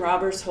open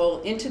robber's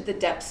hole into the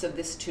depths of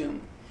this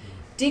tomb.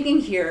 Digging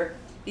here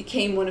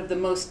became one of the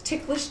most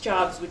ticklish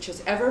jobs which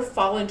has ever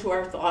fallen to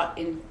our thought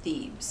in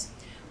Thebes.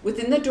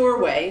 Within the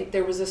doorway,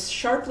 there was a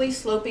sharply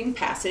sloping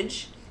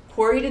passage,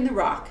 quarried in the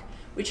rock,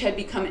 which had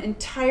become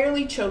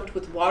entirely choked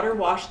with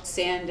water-washed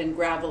sand and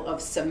gravel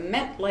of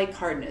cement-like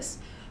hardness.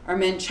 Our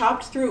men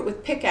chopped through it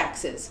with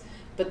pickaxes,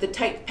 but the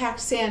tight-packed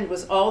sand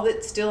was all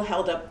that still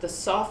held up the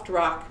soft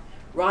rock,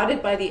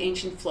 rotted by the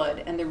ancient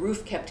flood, and the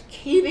roof kept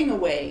caving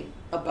away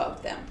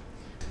above them.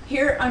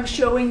 Here I'm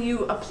showing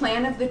you a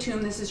plan of the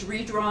tomb. This is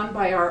redrawn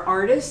by our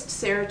artist,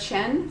 Sarah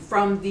Chen,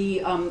 from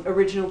the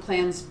original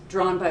plans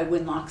drawn by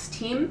Winlock's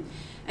team.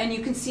 And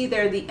you can see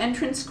there the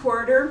entrance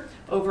corridor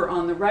over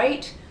on the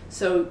right.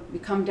 So we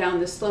come down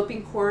the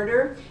sloping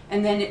corridor,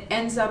 and then it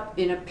ends up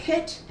in a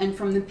pit, and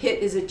from the pit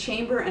is a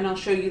chamber, and I'll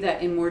show you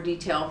that in more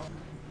detail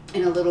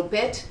in a little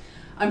bit.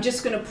 I'm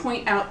just going to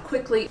point out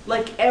quickly,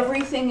 like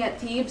everything at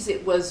Thebes,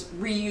 it was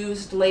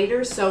reused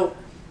later. So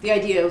the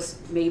idea was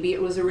maybe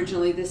it was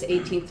originally this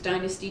 18th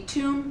dynasty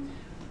tomb,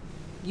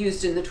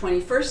 used in the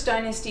 21st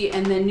dynasty,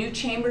 and then new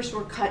chambers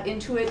were cut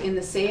into it in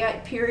the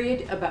Saite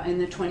period, about in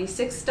the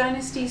 26th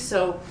dynasty.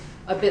 So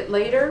a bit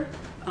later,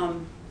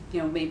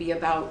 maybe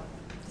about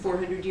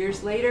 400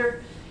 years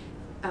later,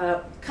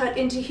 cut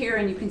into here,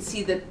 and you can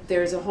see that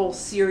there's a whole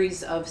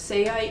series of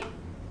Saite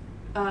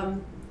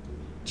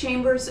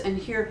chambers, and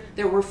here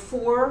there were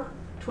 4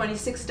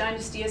 26th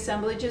dynasty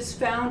assemblages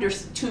found, or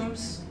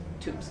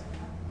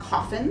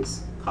coffin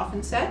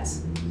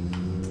sets,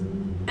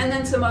 and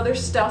then some other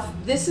stuff.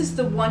 This is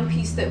the one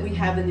piece that we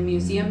have in the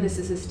museum. This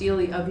is a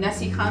stele of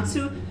Nessie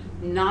Khonsu,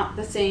 not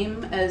the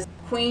same as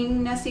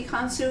Queen Nessie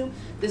Khonsu.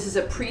 This is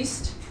a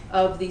priest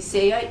of the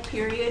Saite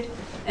period,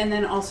 and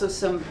then also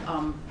some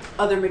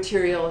other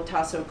material,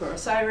 Tasok or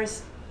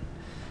Osiris,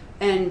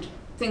 and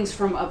things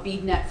from a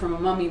bead net from a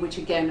mummy, which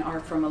again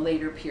are from a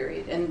later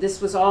period. And this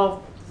was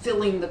all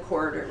filling the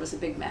corridor. It was a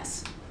big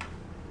mess.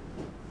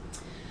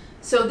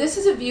 So this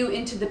is a view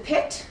into the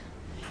pit,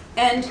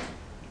 and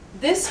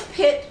this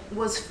pit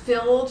was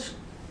filled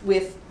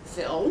with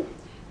fill,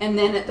 and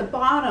then at the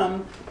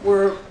bottom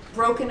were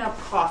broken up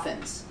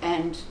coffins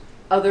and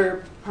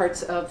other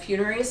parts of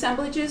funerary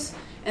assemblages.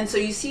 And so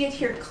you see it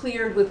here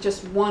cleared with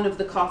just one of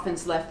the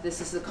coffins left. This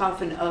is the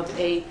coffin of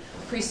a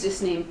priestess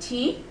named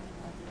T.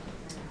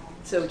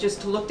 So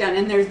just to look down,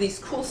 and there's these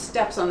cool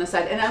steps on the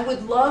side. And I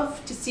would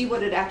love to see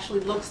what it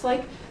actually looks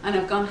like. And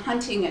I've gone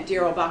hunting at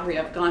Deir el-Bahari.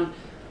 I've gone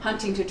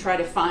hunting to try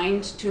to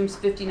find tombs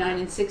 59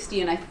 and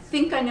 60, and I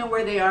think I know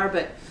where they are,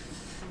 but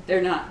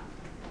they're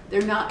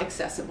not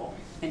accessible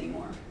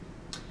anymore.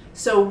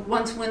 So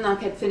once Winlock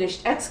had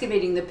finished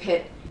excavating the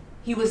pit,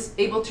 he was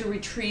able to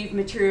retrieve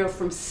material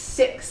from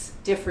 6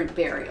 different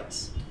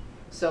burials.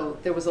 So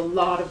there was a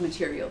lot of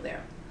material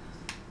there.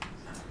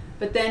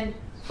 But then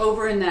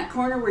over in that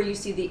corner where you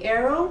see the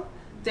arrow,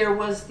 there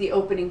was the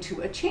opening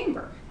to a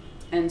chamber.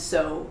 And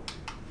so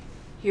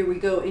here we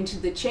go into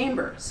the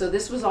chamber. So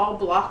this was all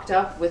blocked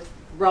up with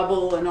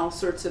rubble and all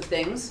sorts of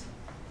things.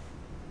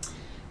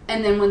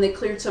 And then when they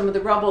cleared some of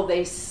the rubble,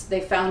 they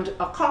found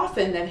a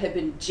coffin that had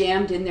been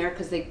jammed in there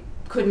because they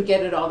couldn't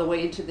get it all the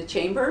way into the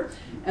chamber.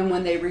 And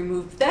when they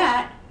removed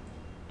that,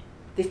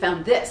 they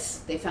found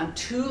this. They found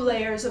 2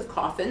 layers of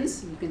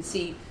coffins. You can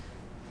see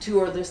 2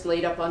 are just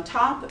laid up on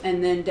top,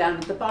 and then down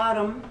at the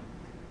bottom,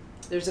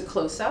 there's a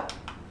close-up.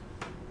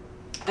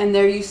 And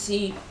there you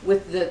see,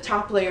 with the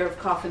top layer of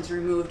coffins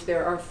removed,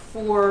 there are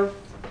 4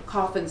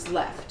 coffins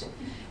left.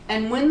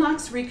 And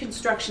Winlock's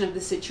reconstruction of the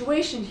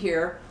situation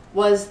here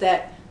was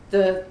that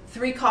the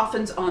 3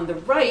 coffins on the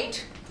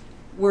right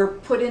were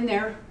put in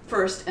there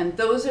first, and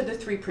those are the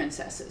 3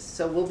 princesses.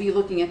 So we'll be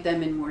looking at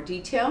them in more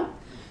detail.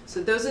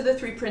 So those are the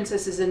 3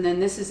 princesses, and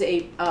then this is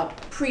a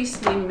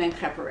priest named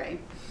Amenhotep.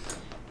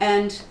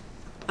 And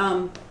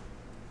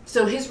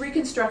so his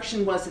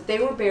reconstruction was that they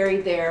were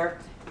buried there,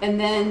 and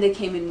then they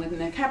came in with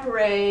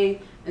Amenhotep,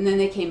 and then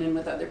they came in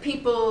with other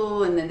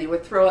people, and then they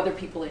would throw other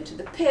people into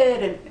the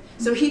pit. And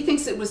so he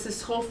thinks it was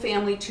this whole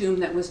family tomb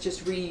that was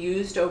just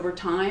reused over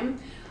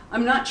time.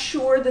 I'm not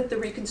sure that the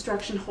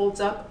reconstruction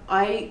holds up.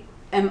 I'm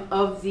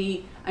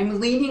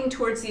leaning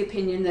towards the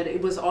opinion that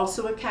it was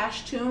also a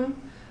cache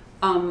tomb,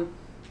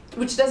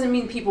 which doesn't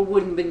mean people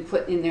wouldn't have been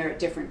put in there at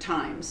different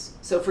times.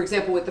 So for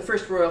example, with the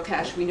first royal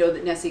cache, we know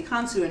that Nesi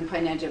Khonsu and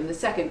Painenjem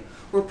II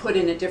were put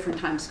in at different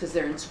times because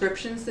there are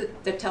inscriptions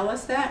that tell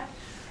us that.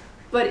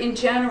 But in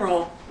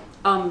general,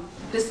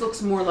 this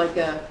looks more like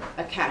a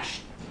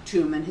cache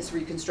tomb, and his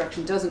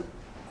reconstruction doesn't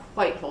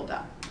quite hold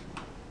up.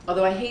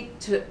 Although I hate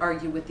to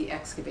argue with the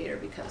excavator,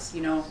 because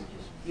you know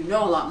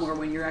a lot more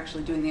when you're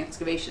actually doing the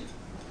excavation.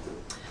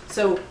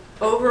 So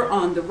over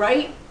on the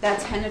right,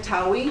 that's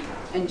Henatawi,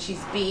 and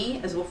she's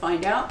B, as we'll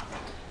find out.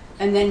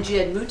 And then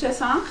Jed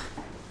Mutasank,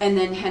 and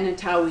then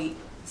Henatawi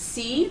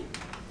C,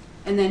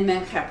 and then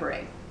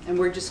Amenhotep. And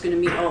we're just going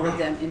to meet all of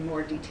them in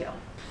more detail.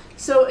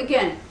 So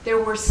again, there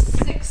were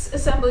 6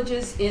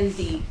 assemblages in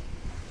the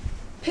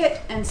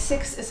pit and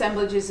 6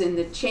 assemblages in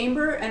the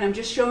chamber, and I'm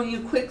just showing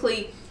you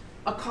quickly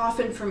a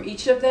coffin from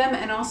each of them,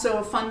 and also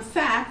a fun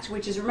fact,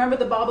 which is, remember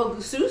the Bab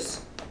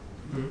el-Gusus?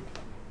 Mm-hmm.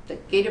 The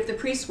Gate of the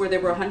Priests, where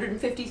there were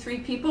 153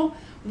 people?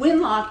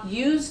 Winlock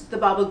used the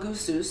Bab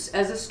el-Gusus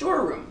as a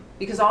storeroom,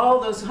 because all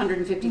those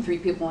 153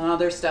 people and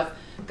other stuff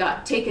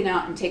got taken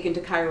out and taken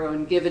to Cairo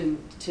and given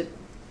to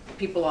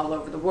people all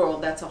over the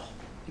world. That's,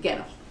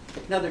 again,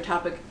 another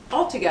topic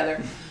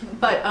altogether.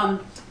 But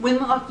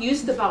Winlock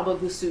used the Bab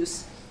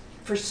el-Gusus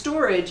for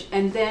storage,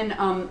 and then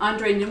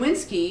Andrei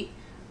Nowinski,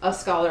 a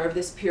scholar of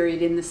this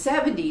period in the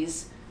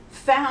 70s,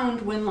 found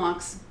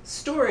Winlock's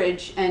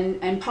storage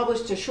and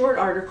published a short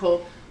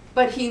article,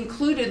 but he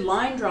included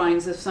line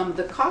drawings of some of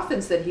the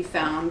coffins that he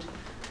found,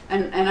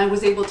 and I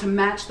was able to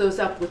match those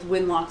up with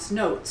Winlock's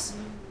notes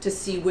to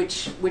see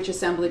which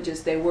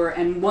assemblages they were.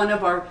 And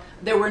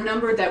there were a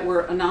number that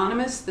were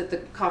anonymous, that the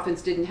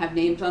coffins didn't have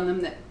names on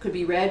them that could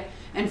be read,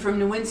 and from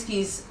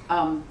Nowinski's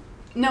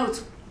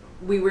notes,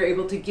 we were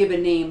able to give a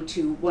name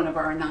to one of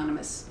our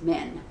anonymous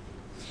men.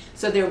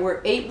 So there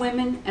were 8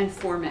 women and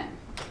 4 men.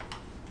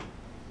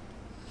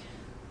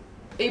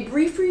 A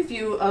brief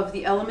review of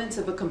the elements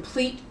of a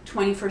complete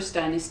 21st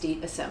dynasty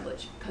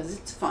assemblage, because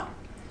it's fun.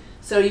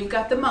 So you've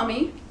got the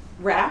mummy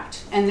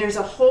wrapped, and there's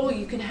a whole,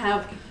 you can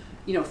have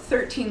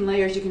 13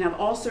 layers, you can have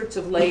all sorts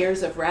of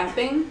layers of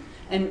wrapping.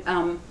 And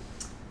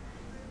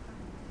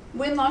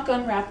Winlock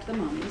unwrapped the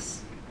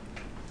mummies,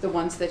 the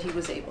ones that he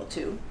was able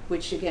to,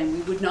 which again,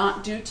 we would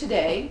not do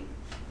today,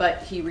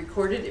 but he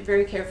recorded it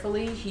very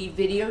carefully. He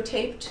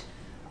videotaped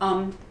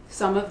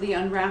some of the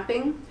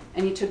unwrapping,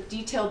 and he took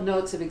detailed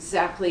notes of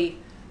exactly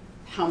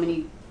how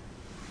many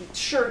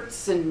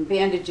shirts and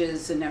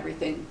bandages and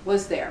everything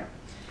was there.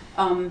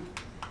 And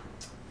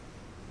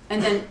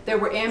then there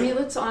were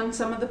amulets on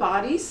some of the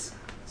bodies,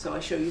 so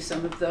I show you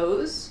some of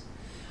those.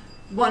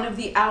 One of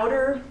the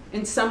outer,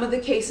 in some of the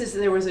cases,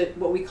 there was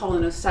what we call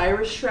an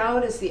Osiris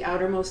shroud as the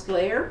outermost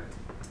layer.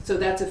 So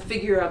that's a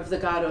figure of the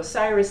god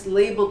Osiris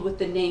labeled with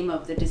the name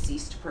of the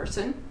deceased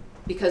person.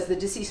 because the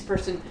deceased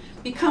person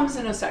becomes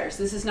an Osiris.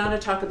 This is not a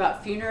talk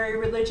about funerary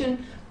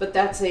religion, but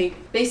that's a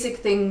basic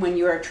thing when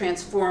you are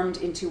transformed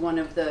into one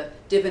of the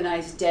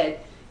divinized dead.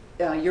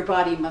 Your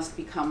body must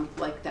become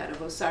like that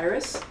of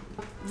Osiris.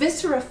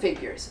 Viscera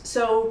figures.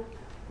 So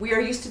we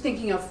are used to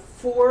thinking of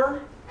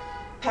 4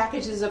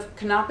 packages of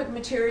canopic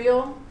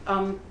material.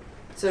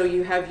 So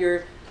you have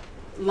your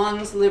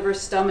lungs, liver,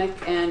 stomach,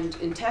 and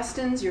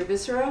intestines, your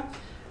viscera.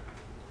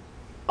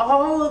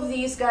 All of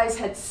these guys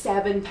had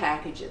 7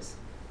 packages.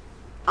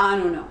 I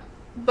don't know.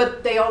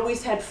 But they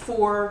always had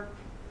 4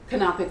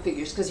 canopic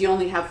figures, because you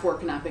only have 4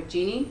 canopic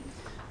genii.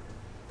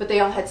 But they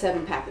all had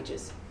 7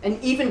 packages.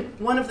 And even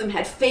one of them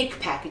had fake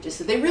packages,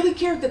 so they really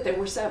cared that there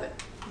were 7.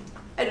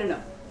 I don't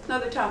know.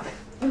 Another topic.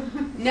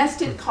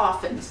 Nested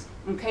coffins.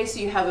 Okay, so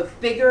you have a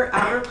bigger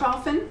outer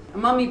coffin, a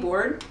mummy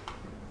board.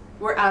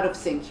 We're out of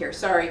sync here,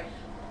 sorry.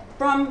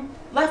 From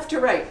left to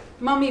right,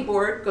 mummy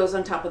board goes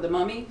on top of the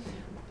mummy.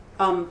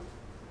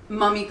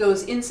 Mummy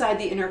goes inside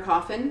the inner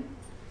coffin.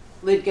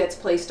 Lid gets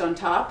placed on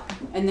top,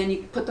 and then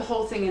you put the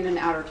whole thing in an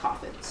outer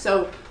coffin.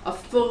 So a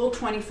full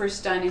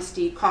 21st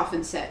dynasty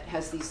coffin set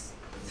has these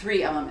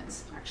 3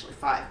 elements, actually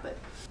 5, but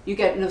you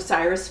get an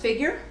Osiris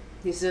figure.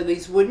 These are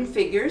these wooden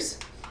figures,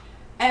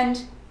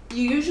 and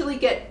you usually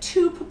get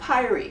 2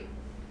 papyri.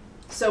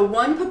 So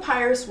one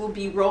papyrus will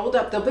be rolled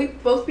up, they'll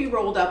both be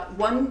rolled up.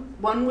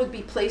 One would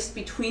be placed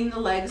between the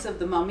legs of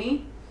the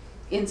mummy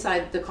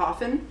inside the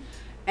coffin,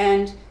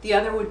 and the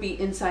other would be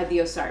inside the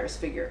Osiris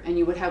figure. And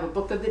you would have a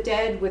Book of the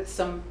Dead with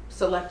some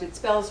selected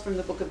spells from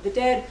the Book of the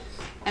Dead,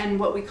 and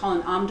what we call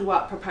an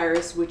Amduat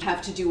papyrus, which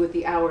have to do with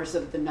the hours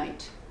of the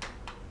night.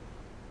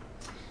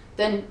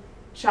 Then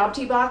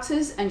Shabti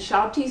boxes, and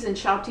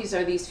Shabtis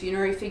are these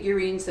funerary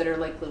figurines that are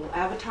like little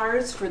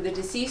avatars for the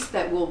deceased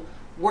that will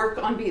work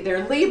on,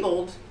 they're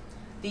labeled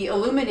the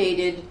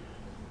illuminated,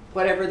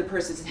 whatever the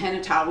person's,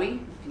 Henatawi,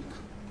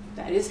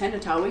 that is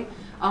Henatawi,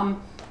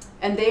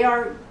 and they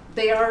are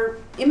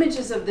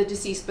images of the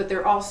deceased, but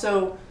they're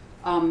also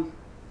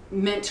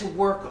meant to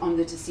work on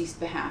the deceased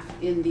behalf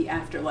in the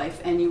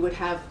afterlife. And you would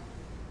have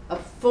a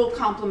full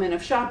complement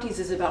of Shabtis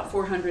is about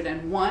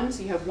 401,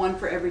 so you have 1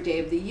 for every day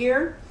of the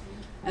year,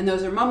 and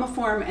those are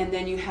mummiform. And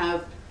then you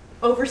have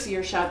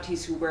overseer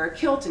Shabtis who wear a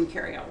kilt and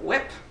carry a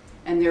whip,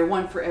 and they're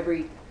 1 for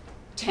every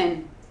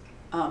 10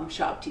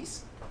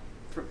 Shabtis,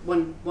 for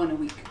one a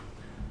week.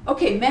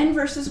 Okay, men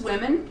versus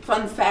women,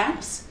 fun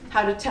facts,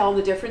 how to tell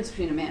the difference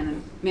between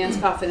a man's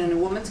coffin and a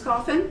woman's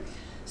coffin.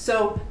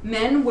 So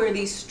men wear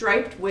these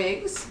striped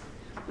wigs,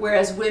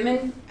 whereas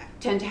women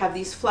tend to have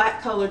these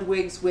flat colored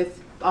wigs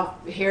with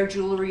hair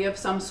jewelry of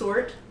some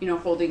sort, you know,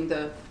 holding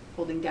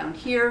down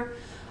here.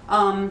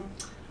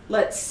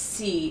 Let's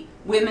see,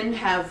 women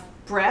have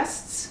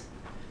breasts.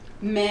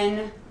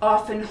 Men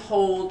often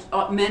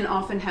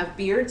have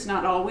beards,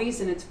 not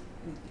always, and it's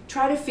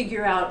try to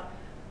figure out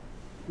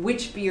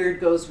which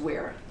beard goes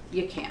where.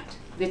 You can't.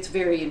 It's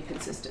very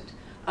inconsistent.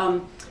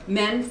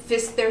 Men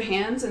fist their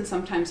hands and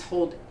sometimes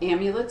hold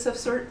amulets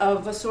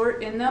of a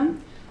sort in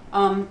them.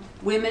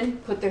 Women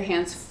put their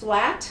hands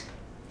flat.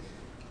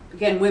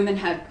 Again, women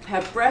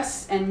have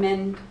breasts and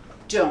men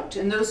don't,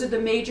 and those are the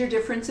major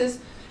differences.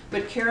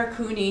 But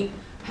Karakuni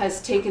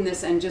has taken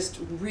this and just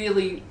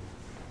really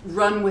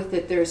run with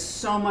it. There's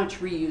so much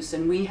reuse,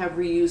 and we have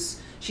reuse.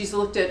 She's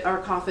looked at our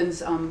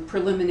coffins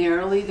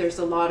preliminarily. There's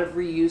a lot of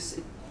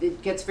reuse.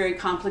 It gets very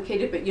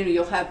complicated, but you know,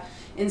 you'll have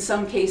in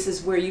some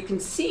cases where you can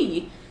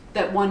see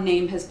that one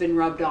name has been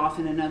rubbed off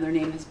and another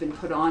name has been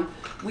put on.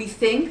 We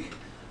think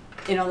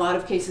in a lot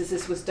of cases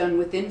this was done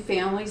within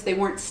families. They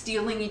weren't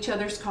stealing each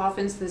other's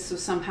coffins. This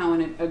was somehow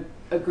an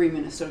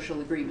agreement, a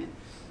social agreement.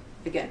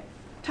 Again,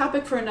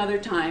 topic for another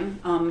time,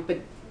 but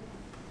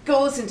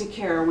go listen to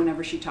Kara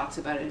whenever she talks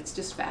about it. It's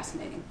just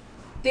fascinating.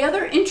 The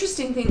other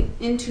interesting thing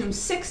in Tomb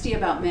 60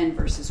 about men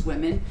versus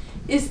women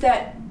is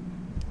that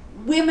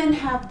women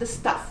have the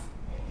stuff.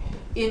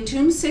 In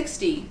Tomb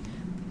 60,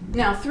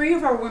 now 3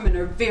 of our women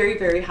are very,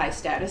 very high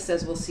status,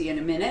 as we'll see in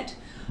a minute.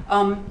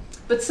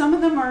 But some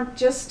of them are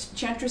just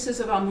chantresses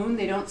of Amun.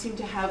 They don't seem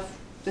to have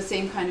the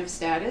same kind of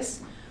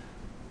status.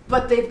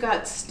 But they've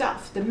got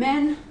stuff. The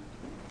men,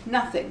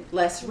 nothing.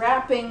 Less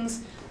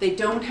wrappings. They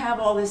don't have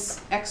all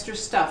this extra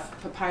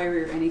stuff,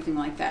 papyri or anything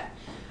like that.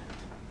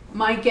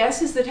 My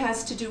guess is that it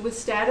has to do with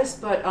status,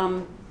 but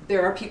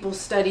there are people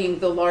studying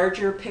the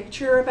larger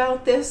picture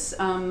about this.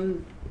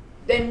 Then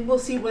we'll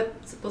see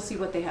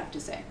what they have to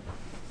say.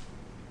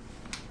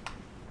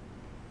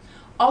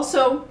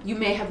 Also, you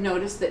may have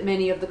noticed that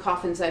many of the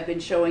coffins I've been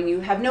showing you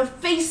have no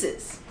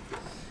faces.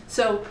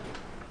 So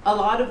a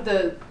lot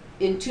of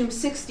in Tomb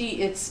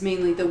 60, it's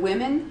mainly the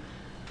women.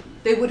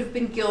 They would have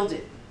been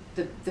gilded.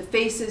 The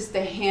faces,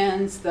 the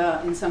hands,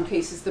 in some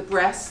cases the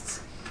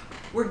breasts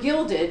were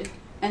gilded,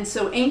 and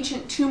so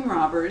ancient tomb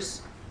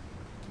robbers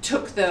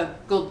took the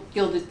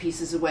gilded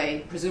pieces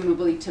away,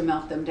 presumably to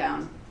melt them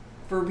down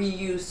for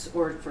reuse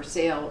or for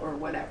sale or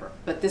whatever.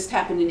 But this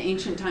happened in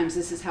ancient times.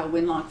 This is how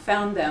Winlock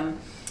found them.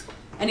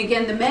 And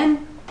again, the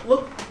men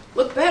look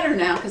better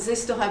now because they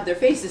still have their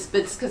faces,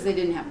 but it's because they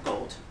didn't have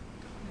gold.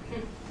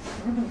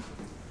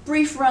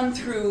 brief run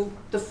through,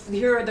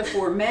 here are the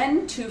 4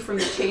 men, 2 from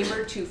the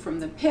chamber, 2 from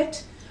the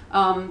pit.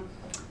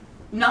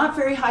 Not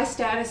very high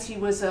status, he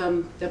was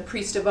the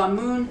priest of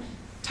Amun.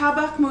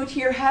 Tabakhmut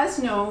here has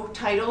no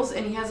titles,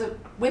 and he has a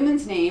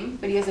woman's name,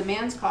 but he has a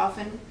man's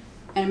coffin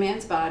and a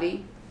man's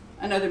body,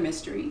 another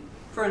mystery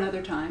for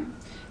another time.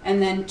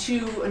 And then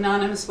 2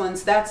 anonymous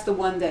ones, that's the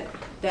one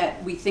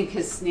that we think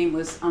his name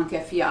was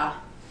Ankefia.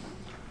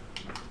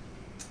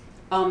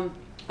 And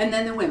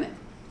then the women.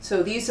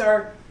 So these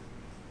are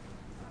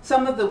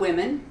some of the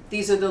women.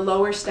 These are the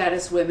lower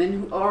status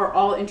women who are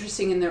all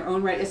interesting in their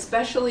own right,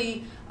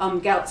 especially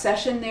Gout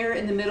Session there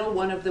in the middle,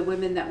 one of the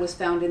women that was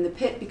found in the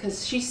pit,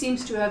 because she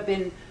seems to have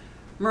been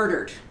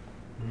murdered.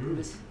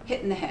 Was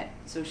hit in the head.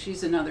 So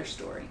she's another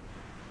story.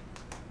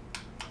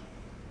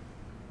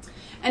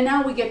 And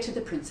now we get to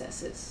the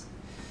princesses.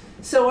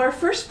 So our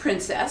first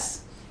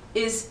princess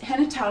is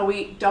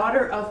Henetawi,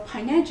 daughter of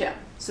Painegem.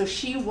 So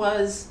she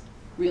was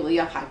really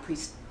a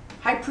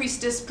high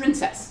priestess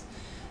princess.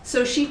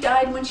 So she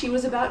died when she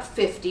was about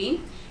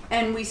 50,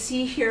 and we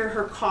see here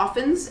her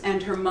coffins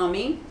and her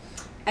mummy,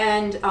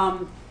 and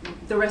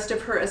the rest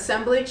of her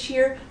assemblage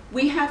here.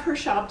 We have her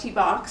Shabti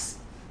box,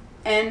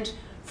 and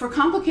for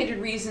complicated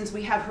reasons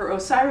we have her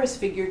Osiris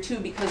figure too,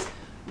 because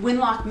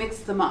Winlock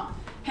mixed them up.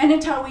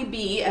 Henetawi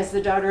B, as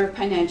the daughter of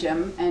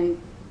Painegem,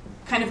 and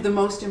kind of the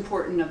most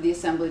important of the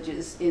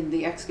assemblages in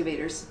the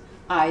excavator's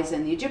eyes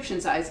and the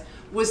Egyptians' eyes,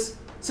 was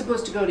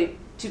supposed to go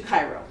to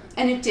Cairo,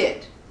 and it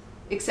did.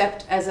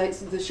 Except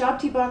the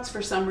Shabti box,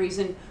 for some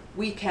reason,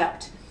 we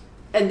kept,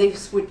 and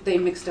they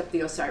mixed up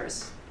the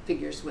Osiris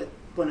figures with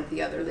one of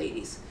the other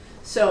ladies.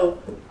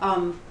 So,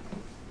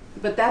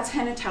 but that's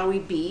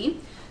Henetawi B.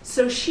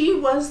 So she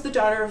was the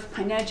daughter of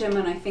Painegem,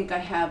 and I think I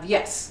have,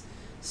 yes.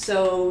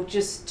 So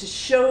just to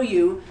show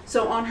you,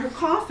 so on her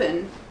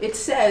coffin, it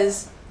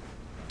says,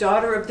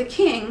 daughter of the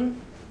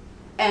king,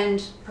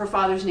 and her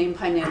father's name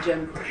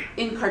Painegem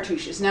in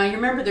cartouches. Now you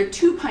remember there are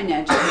 2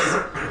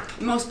 Painegems.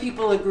 Most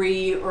people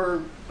agree,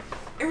 or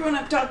everyone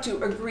I've talked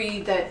to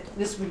agree, that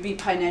this would be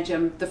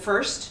Painegem the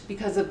first,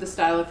 because of the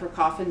style of her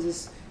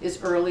coffins is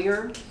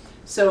earlier.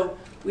 So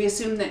we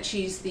assume that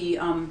she's the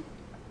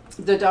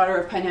daughter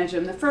of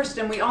Painegem the first,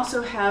 and we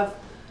also have,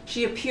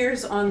 she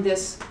appears on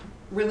this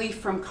relief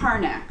from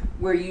Karnak,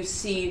 where you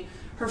see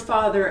her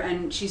father,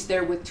 and she's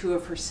there with 2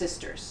 of her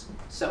sisters.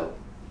 So.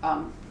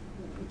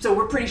 So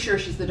we're pretty sure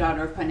she's the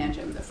daughter of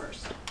Painegem the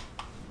first.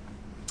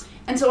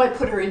 And so I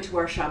put her into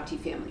our Shabti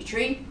family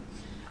tree.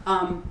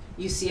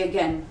 You see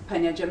again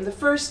Painegem the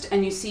first,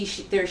 and you see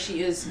there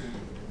she is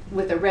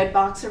with a red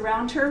box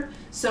around her.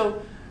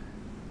 So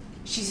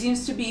she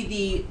seems to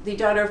be the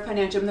daughter of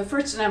Painegem the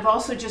first, and I've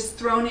also just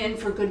thrown in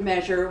for good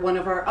measure one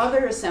of our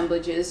other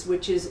assemblages,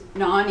 which is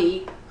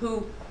Nani,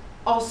 who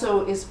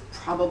also is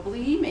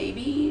probably,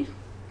 maybe,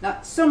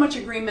 not so much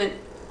agreement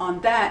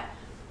on that,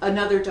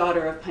 another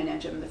daughter of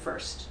Painegem the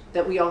first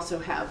that we also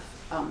have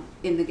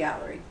in the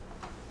gallery.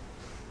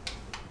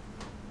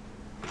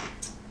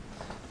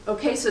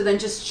 Okay, so then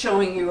just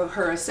showing you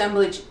her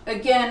assemblage,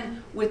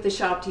 again with the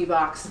Shabti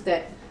box,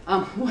 that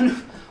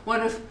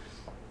one of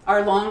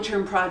our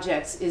long-term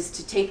projects is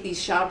to take these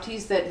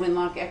Shabtis that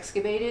Winlock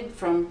excavated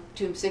from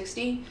Tomb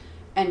 60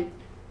 and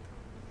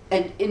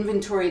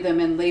inventory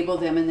them and label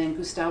them, and then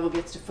Gustavo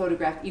gets to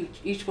photograph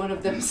each one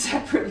of them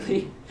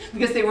separately,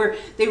 because they were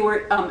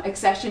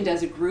accessioned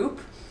as a group.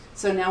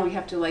 So now we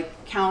have to like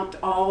count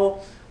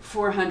all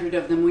 400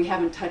 of them. We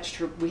haven't touched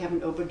her, we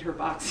haven't opened her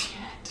box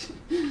yet.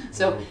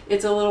 So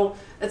it's a little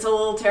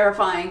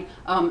terrifying,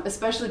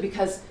 especially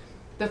because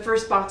the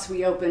first box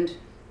we opened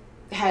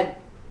had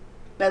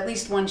at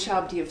least one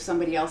Shabti of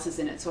somebody else's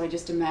in it. So I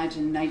just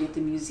imagine Night at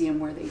the Museum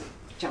where they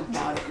jump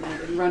out at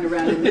night and run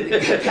around and then they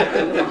get back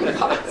in the wrong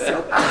box.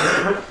 So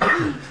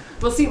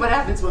we'll see what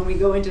happens when we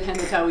go into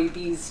Henetawi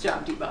B's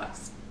Shabti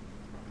box.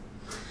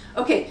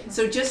 Okay,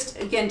 so just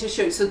again to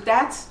show you, so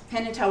that's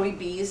Henetawi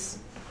B's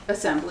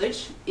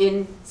assemblage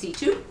in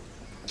C2.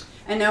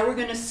 And now we're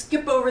going to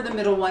skip over the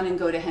middle one and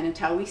go to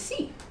Henetawi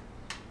C.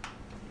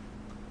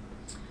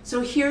 So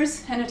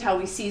here's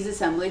Henetawi C's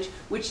assemblage,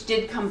 which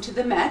did come to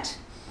the Met.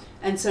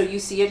 And so you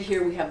see it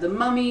here. We have the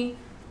mummy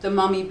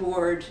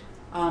board.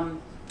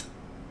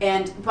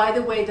 And by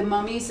the way, the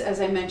mummies, as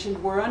I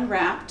mentioned, were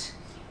unwrapped,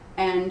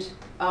 and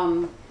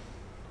the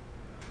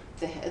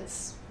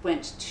heads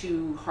went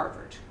to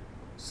Harvard.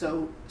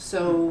 So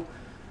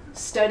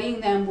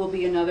studying them will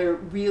be another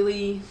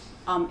really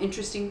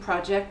interesting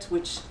project,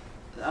 which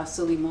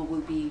Salima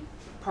will be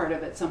part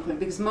of at some point,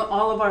 because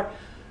almost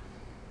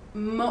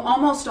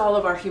all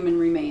of our human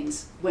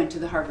remains went to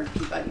the Harvard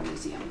Peabody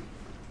Museum.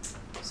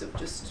 So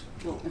just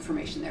a little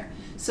information there.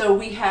 So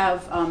we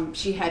have,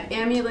 she had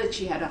amulets,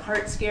 she had a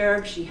heart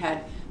scarab, she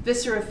had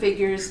viscera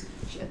figures,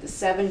 she had the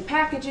 7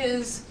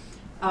 packages.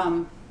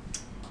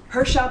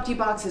 Her Shabti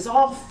box is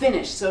all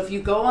finished. So if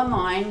you go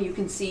online, you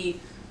can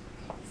see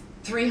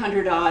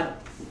 300 odd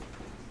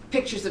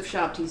pictures of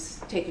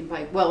Shabtis taken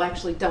by, well,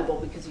 actually double,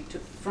 because you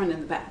took the front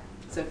and the back.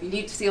 So if you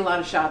need to see a lot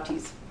of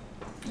Shabtis,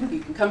 you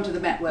can come to the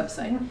Met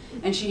website.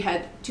 And she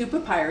had 2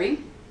 papyri,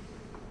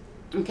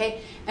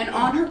 Okay, and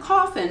on her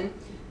coffin,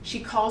 she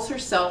calls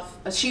herself,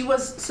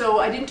 so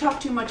I didn't talk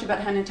too much about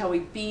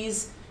Amenhotep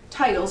B's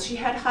titles. She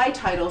had high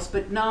titles,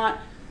 but not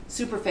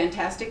super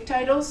fantastic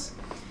titles.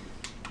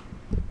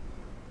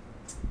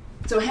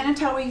 So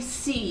Amenhotep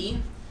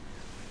C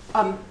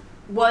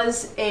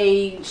was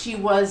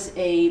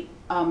a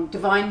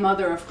divine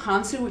mother of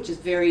Khonsu, which is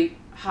very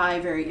high,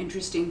 very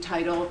interesting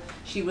title.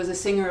 She was a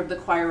singer of the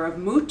choir of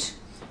Mut.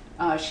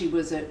 She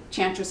was a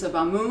chantress of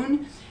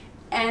Amun.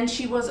 And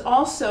she was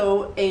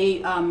also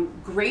a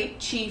great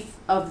chief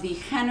of the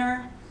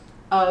Khener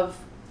of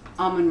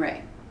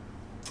Amun-Re.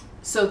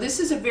 So this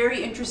is a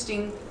very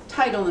interesting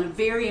title and a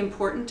very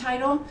important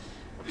title.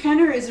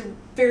 Khener is a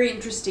very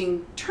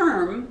interesting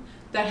term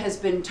that has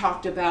been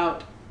talked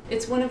about.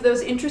 It's one of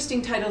those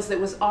interesting titles that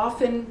was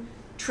often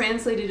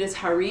translated as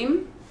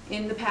harem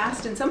in the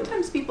past, and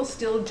sometimes people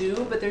still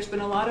do, but there's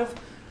been a lot of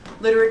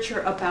literature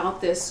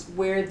about this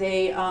where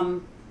they,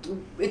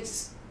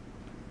 it's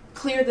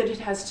clear that it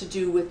has to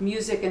do with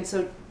music, and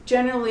so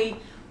generally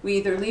we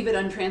either leave it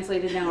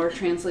untranslated now or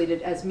translate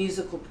it as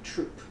musical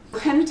troupe.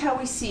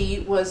 Amenhotep C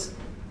was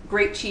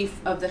great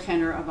chief of the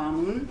Khener of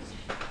Amun.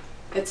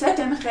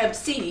 Amenhotep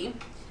C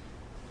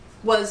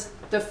was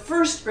the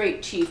first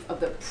great chief of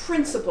the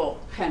principal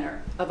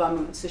Khener of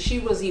Amun, so she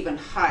was even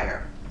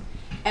higher.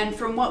 And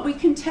from what we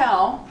can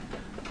tell,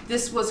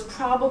 this was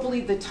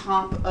probably the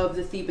top of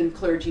the Theban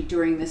clergy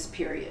during this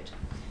period.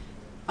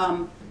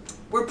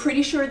 We're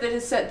pretty sure that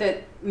it's said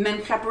that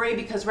Menkhepere,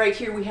 because right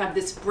here we have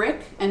this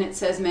brick, and it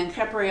says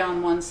Menkhepere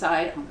on one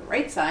side, on the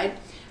right side,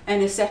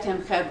 and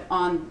Setemkheb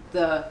on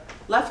the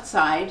left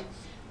side.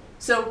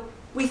 So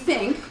we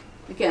think,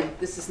 again,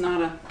 this is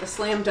not a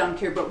slam dunk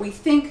here, but we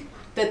think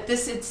that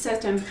this is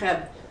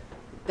Setemkheb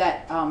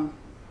that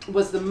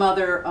was the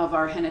mother of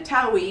our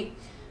Henatawi.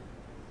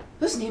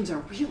 Those names are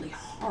really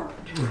hard.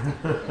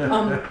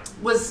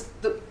 Was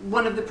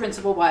one of the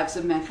principal wives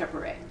of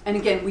Menkhepere. And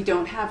again, we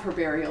don't have her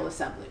burial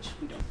assemblage.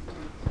 We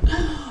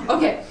don't.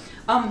 Okay,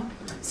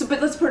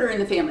 but let's put her in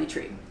the family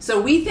tree.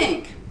 So we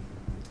think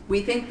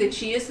that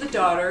she is the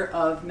daughter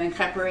of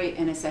Menkhepere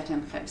and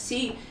Setemkheb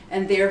C,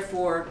 and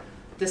therefore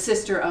the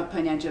sister of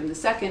Panenjem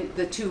II,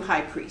 the two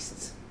high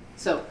priests.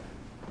 So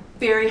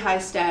very high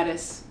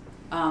status,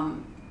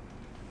 and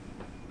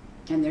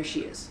there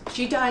she is.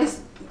 She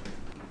dies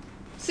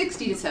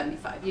 60 to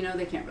 75, you know,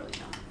 they can't really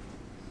tell.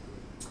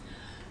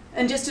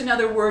 And just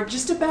another word,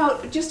 just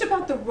about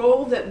the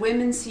role that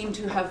women seem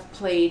to have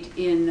played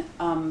in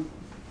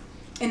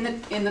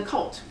the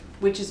cult,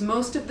 which is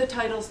most of the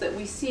titles that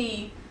we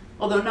see,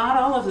 although not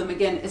all of them,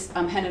 again,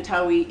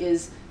 Henatawi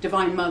is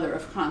divine mother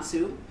of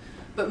Khonsu,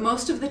 but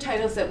most of the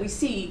titles that we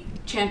see,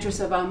 chantress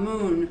of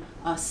Amun,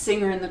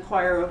 singer in the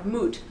choir of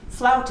Mut,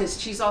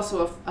 flautist, she's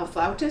also a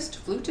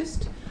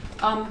flutist,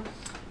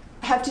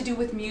 have to do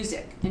with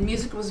music. And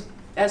music was,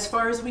 as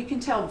far as we can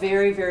tell,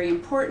 very, very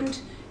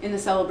important in the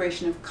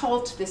celebration of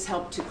cult. This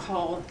helped to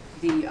call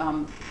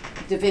the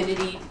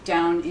divinity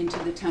down into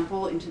the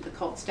temple, into the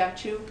cult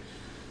statue.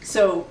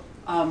 So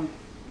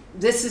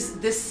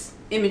this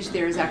image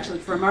there is actually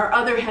from our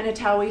other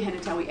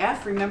Henatawi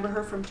F. Remember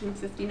her from Tomb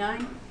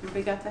 59?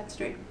 Everybody got that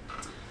straight?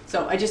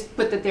 So I just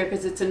put that there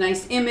because it's a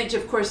nice image.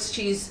 Of course,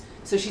 she's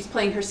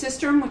playing her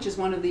sistrum, which is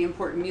one of the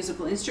important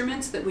musical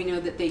instruments that we know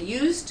that they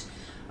used.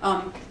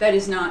 That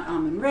is not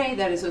Amun-Re,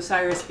 that is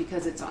Osiris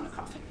because it's on a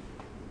coffin.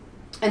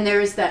 And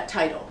there is that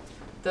title,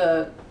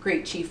 the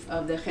great chief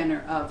of the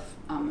Khener of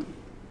Amun.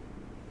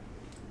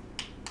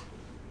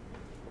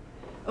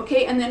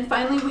 Okay, and then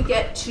finally we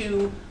get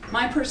to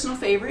my personal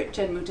favorite,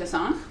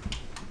 Jed-Mutesang,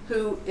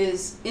 who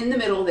is in the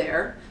middle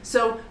there.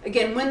 So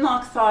again,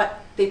 Winlock thought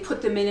they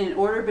put them in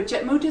order, but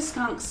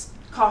Jed-Mutesang's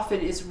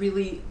coffin is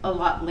really a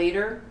lot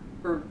later,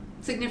 or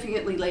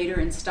significantly later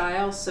in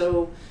style,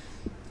 so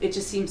it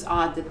just seems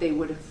odd that they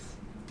would have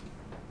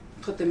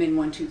put them in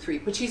 1, 2, 3.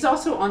 But she's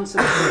also on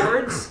some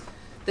boards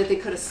that they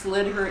could have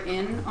slid her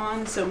in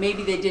on, so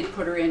maybe they did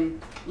put her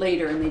in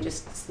later and they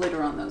just slid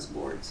her on those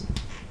boards.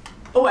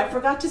 Oh, I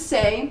forgot to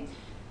say,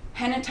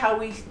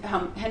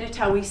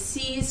 Henatawi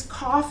C's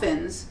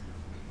coffins,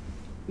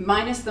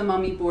 minus the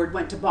mummy board,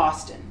 went to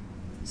Boston.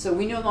 So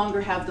we no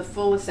longer have the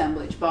full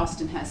assemblage.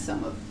 Boston has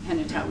some of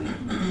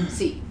Henatawi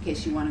C, in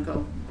case you want to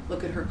go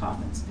look at her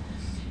coffins.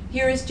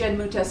 Here is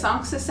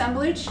Jed-Mutesang's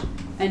assemblage,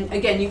 and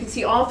again, you can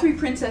see all three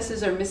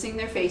princesses are missing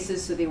their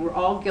faces, so they were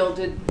all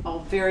gilded,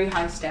 all very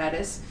high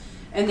status.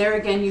 And there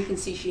again, you can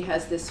see she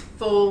has this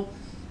full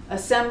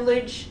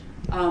assemblage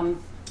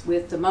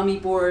with the mummy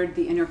board,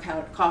 the inner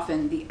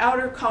coffin, the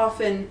outer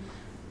coffin,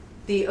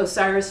 the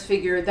Osiris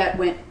figure that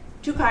went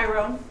to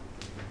Cairo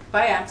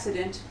by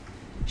accident.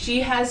 She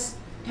has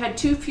had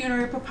 2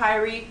 funerary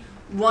papyri,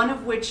 one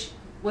of which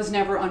was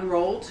never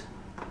unrolled,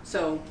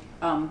 so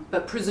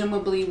but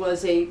presumably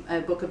was a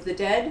Book of the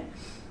Dead.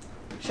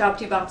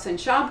 Shabti Box and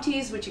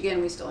Shabtis, which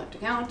again we still have to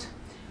count.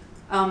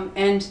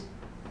 And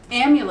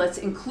amulets,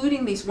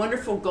 including these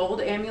wonderful gold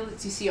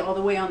amulets you see all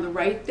the way on the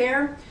right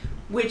there,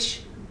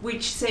 which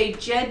say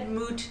Jed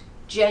Mut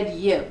Jed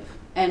Yib.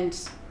 And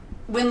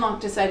Winlock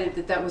decided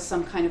that that was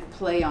some kind of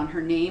play on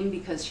her name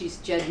because she's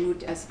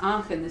Jedmut es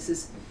Ankh, and this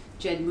is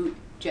Jedmut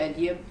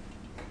Jedyib.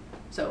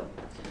 So,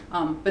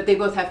 but they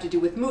both have to do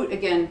with Mut,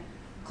 again,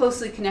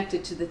 closely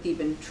connected to the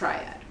Theban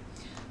triad.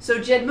 So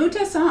Jedmut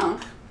es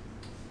Ankh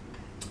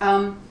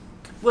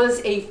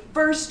was a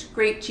first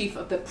great chief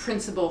of the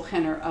principal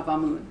Khener of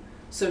Amun.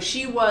 So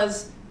she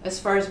was, as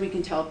far as we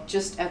can tell,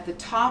 just at the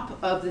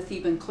top of the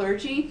Theban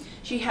clergy.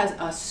 She has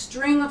a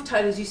string of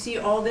titles. You see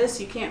all this?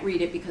 You can't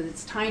read it because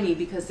it's tiny,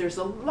 because there's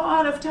a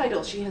lot of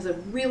titles. She has a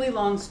really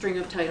long string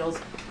of titles,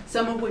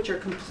 some of which are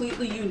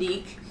completely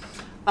unique,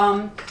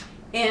 and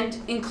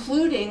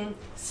including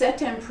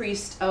Setem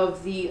priest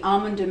of the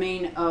Amun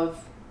domain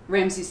of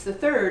Ramses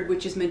III,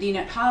 which is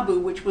Medinat Habu,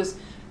 which was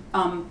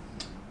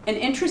an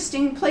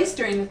interesting place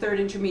during the Third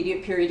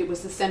Intermediate Period. It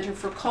was the center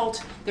for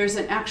cult. There's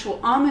an actual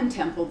Amun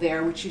temple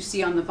there, which you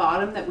see on the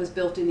bottom, that was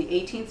built in the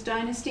 18th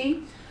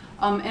dynasty.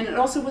 And it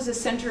also was a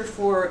center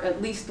for,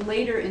 at least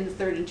later in the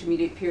Third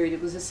Intermediate Period,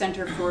 it was a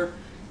center for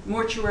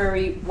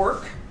mortuary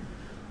work,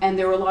 and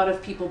there were a lot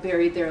of people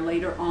buried there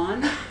later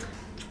on.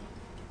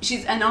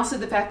 And also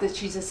the fact that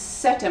she's a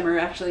Setem, or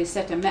actually a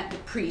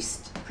Setemet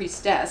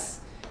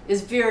priestess,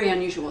 is very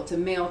unusual. It's a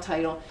male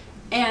title.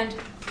 And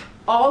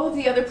all of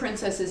the other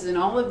princesses and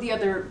all of the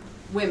other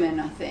women,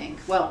 I think,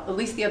 well, at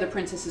least the other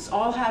princesses,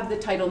 all have the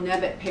title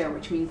Nevet Per,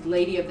 which means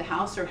lady of the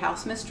house or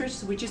house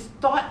mistress, which is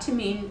thought to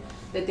mean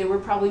that they were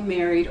probably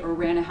married or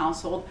ran a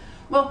household.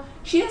 Well,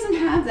 she doesn't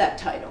have that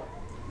title,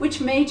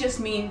 which may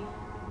just mean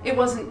it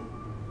wasn't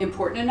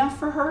important enough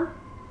for her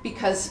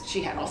because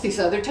she had all these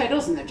other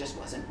titles and there just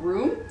wasn't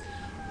room,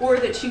 or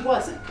that she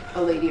wasn't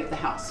a lady of the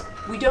house.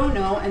 We don't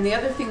know, and the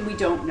other thing we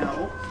don't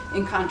know,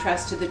 in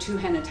contrast to the two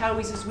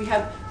Henatawis, is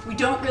we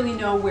don't really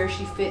know where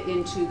she fit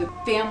into the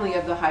family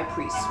of the high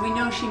priest. We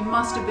know she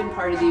must have been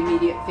part of the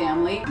immediate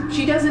family.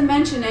 She doesn't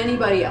mention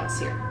anybody else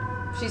here.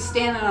 She's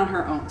standing on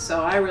her own,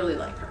 so I really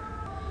like her.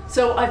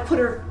 So I put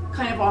her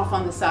kind of off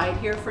on the side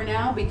here for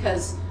now,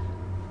 because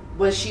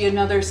was she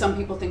another, some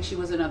people think she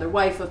was another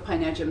wife of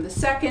Pinegem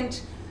II,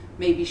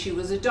 maybe she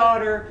was a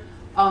daughter.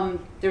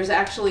 There's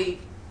actually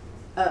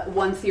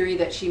one theory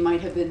that she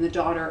might have been the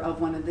daughter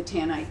of one of the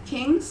Tanite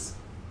kings.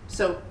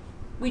 So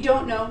we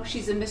don't know.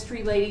 She's a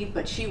mystery lady,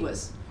 but she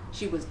was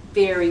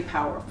very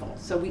powerful.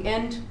 So we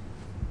end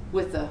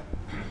with the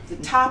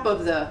top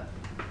of the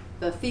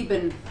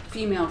Theban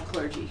female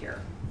clergy here.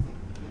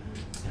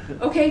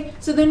 Okay,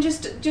 so then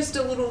just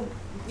a little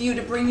view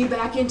to bring you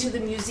back into the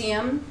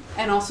museum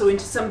and also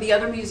into some of the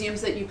other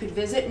museums that you could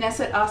visit.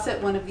 Neset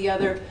Aset, one of the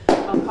other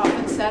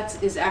coffin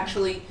sets, is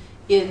actually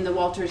in the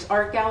Walters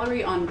Art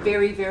Gallery on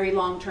very, very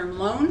long-term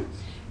loan.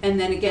 And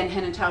then again,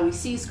 Henatawi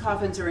C's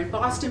coffins are in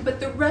Boston, but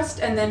the rest,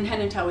 and then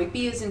Henatawi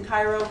B is in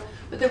Cairo,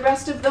 but the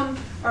rest of them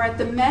are at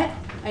the Met.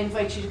 I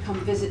invite you to come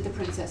visit the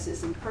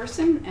princesses in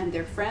person and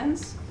their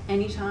friends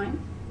anytime.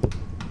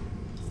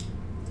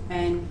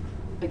 And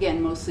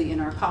again, mostly in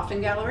our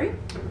coffin gallery.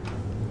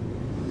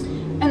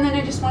 And then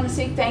I just want to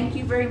say thank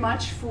you very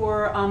much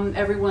for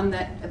everyone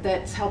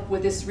that's helped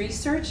with this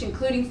research,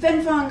 including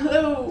Fenfang.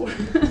 Hello!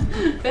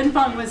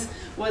 Fenfang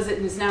was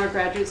and is now a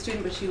graduate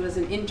student, but she was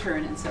an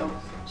intern, and so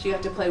she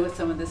got to play with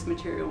some of this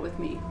material with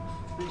me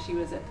when she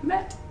was at the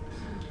Met.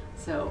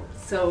 So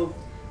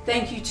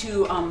thank you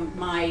to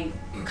my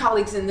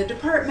colleagues in the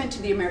department,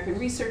 to the American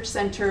Research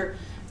Center,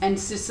 and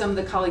to some of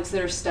the colleagues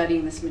that are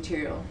studying this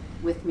material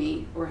with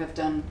me or have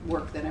done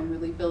work that I'm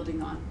really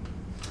building on.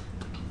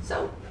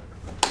 So.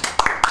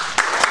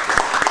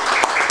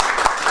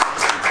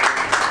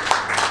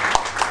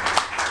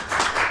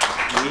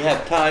 We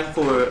have time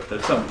for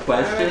some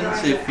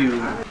questions if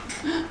you...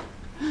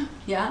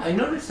 Yeah? I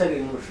noticed that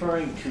in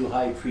referring to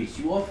high priests,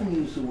 you often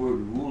use the word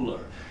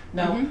ruler.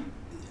 Now,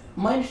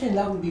 my understanding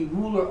that would be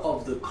ruler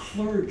of the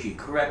clergy,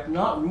 correct?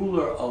 Not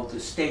ruler of the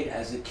state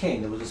as a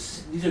king.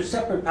 These are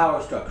separate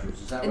power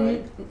structures, is that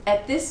right?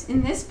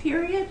 In this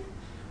period,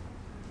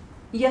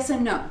 yes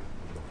and no.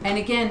 And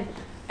again,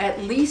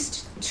 at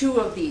least two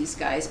of these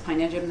guys,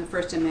 Pinegem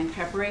I and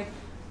Menkaure,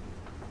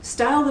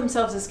 style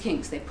themselves as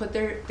kings. They put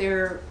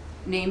their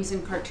names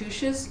in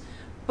cartouches,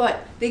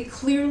 but they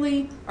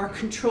clearly are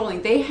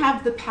controlling. They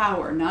have the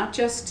power, not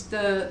just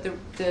the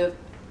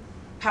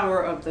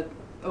power of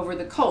over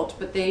the cult,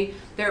 but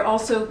they're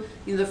also,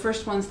 you know, the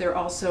first ones, they're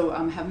also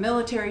have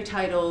military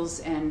titles,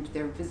 and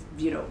they're,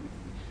 you know,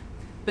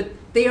 but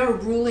they are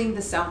ruling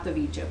the south of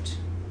Egypt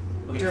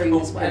during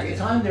this period. At the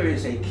time there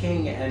is a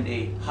king and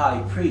a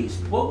high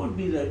priest, what would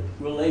be the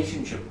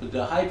relationship? Would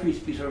the high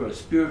priest be sort of a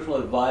spiritual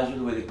advisor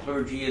the way the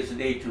clergy is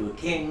today to a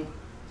king?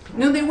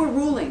 No, they were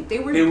ruling. They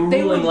were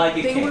ruling like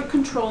a king. They were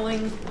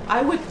controlling.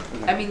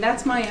 I mean,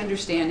 that's my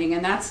understanding,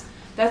 and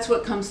that's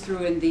what comes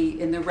through in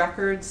the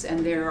records.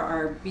 And there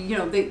are, you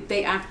know,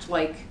 they act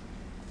like,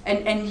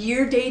 and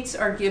year dates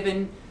are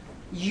given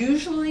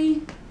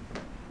usually.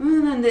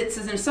 And it's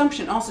an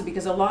assumption also,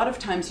 because a lot of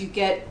times you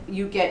get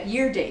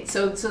year dates.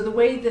 So the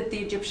way that the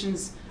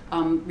Egyptians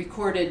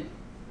recorded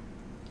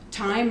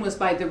time was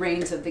by the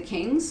reigns of the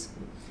kings.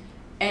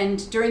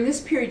 And during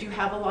this period, you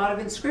have a lot of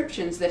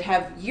inscriptions that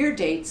have year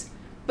dates,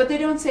 but they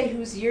don't say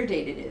whose year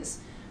date it is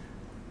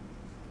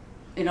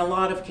in a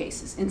lot of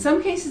cases. In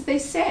some cases they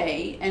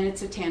say, and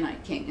it's a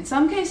Tanite king. In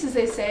some cases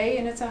they say,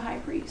 and it's a high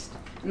priest.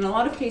 In a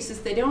lot of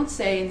cases they don't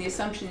say, and the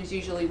assumption is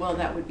usually, well,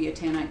 that would be a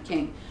Tanite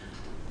king.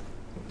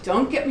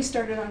 Don't get me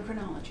started on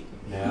chronology.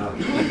 Yeah.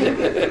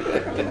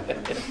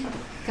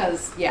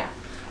 Because, yeah.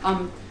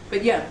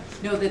 But yeah,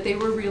 no, that they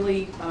were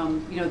really,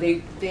 you know,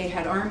 they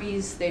had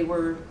armies, they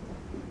were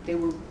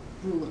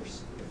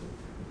rulers.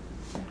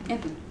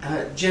 Anthony.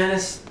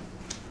 Janice,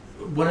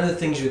 one of the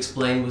things you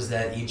explained was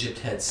that Egypt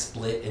had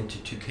split into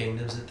two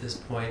kingdoms at this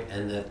point,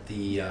 and that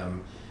the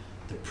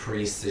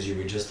priests, as you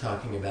were just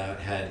talking about,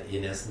 had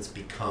in essence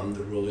become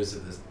the rulers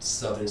of the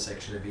southern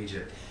section of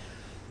Egypt.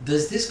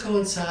 Does this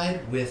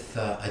coincide with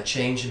a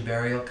change in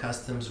burial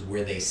customs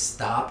where they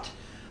stopped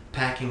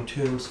packing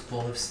tombs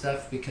full of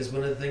stuff? Because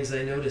one of the things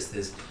I noticed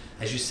is,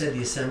 as you said,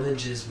 the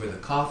assemblages were the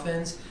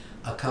coffins,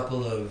 a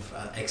couple of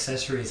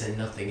accessories, and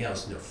nothing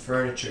else. No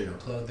furniture, no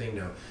clothing,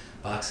 no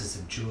boxes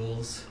of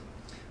jewels.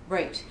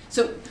 Right.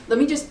 So let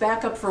me just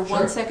back up for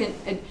 1 second.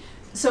 And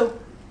so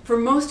for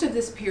most of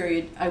this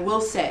period, I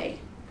will say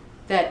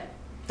that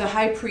the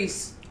high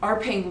priests are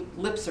paying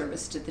lip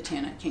service to the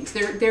Tanite kings.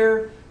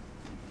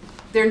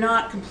 They're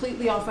not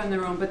completely off on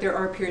their own, but there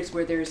are periods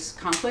where there's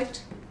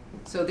conflict.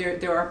 So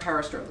there are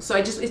power struggles. So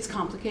it's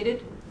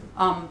complicated,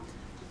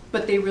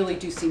 but they really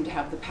do seem to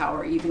have the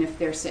power, even if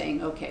they're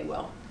saying, okay,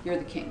 well, you're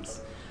the kings.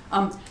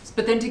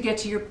 But then to get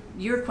to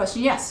your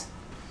question, yes.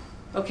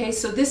 Okay,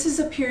 so this is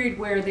a period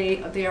where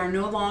they are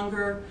no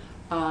longer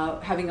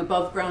having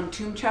above ground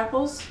tomb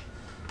chapels.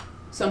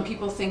 Some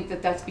people think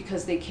that that's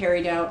because they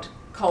carried out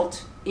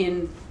cult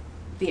in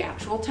the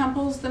actual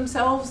temples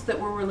themselves that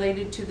were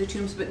related to the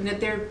tombs, but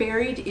they're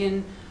buried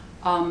in,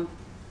 and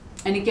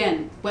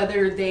again,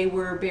 whether they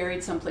were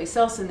buried someplace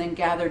else and then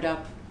gathered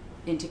up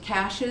into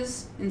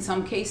caches in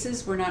some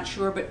cases, we're not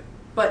sure,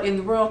 but in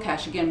the royal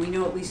cache, again, we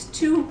know at least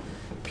 2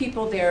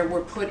 people there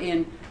were put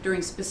in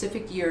during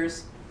specific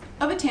years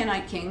of a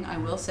Tanite king, I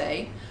will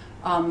say.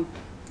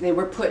 They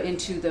were put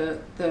into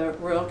the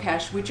royal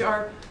cache, which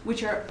are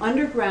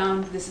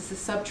underground. This is the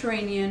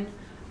subterranean,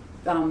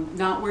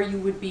 not where you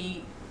would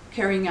be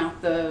carrying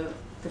out the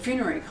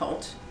funerary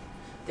cult.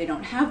 They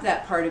don't have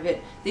that part of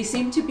it. They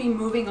seem to be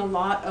moving a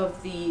lot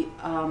of the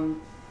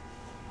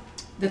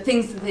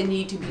things that they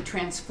need to be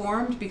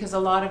transformed, because a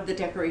lot of the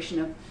decoration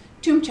of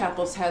tomb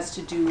chapels has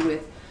to do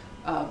with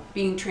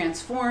being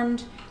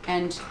transformed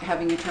and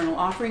having eternal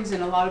offerings,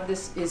 and a lot of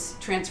this is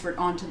transferred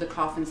onto the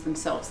coffins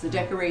themselves. The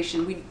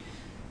decoration, we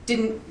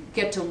didn't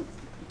get to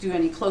do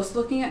any close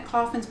looking at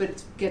coffins, but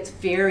it gets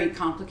very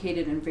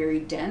complicated and very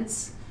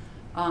dense.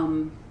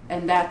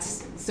 And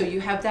that's, so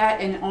you have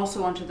that, and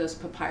also onto those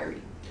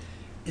papyri.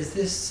 Is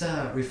this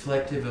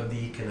reflective of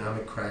the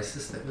economic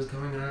crisis that was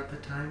going on at the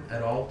time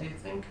at all, do you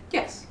think?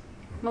 Yes,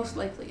 most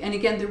likely. And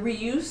again, the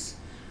reuse,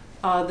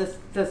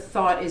 the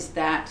thought is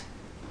that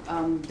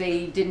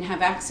they didn't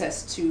have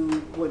access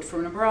to wood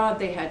from abroad.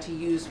 They had to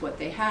use what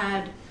they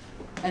had.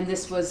 And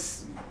this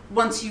was,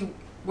 once you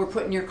were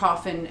put in your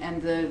coffin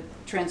and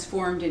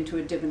transformed into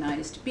a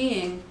divinized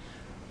being,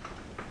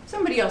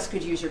 somebody else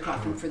could use your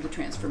coffin for the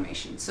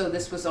transformation. So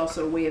this was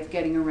also a way of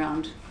getting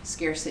around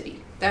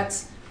scarcity.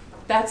 That's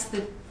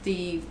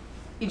the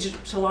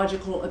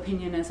Egyptological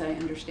opinion as I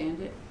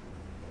understand it.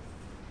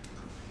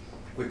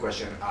 Quick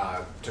question,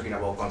 talking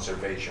about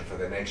conservation for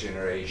the next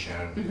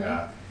generation,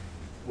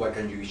 what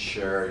can you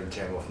share in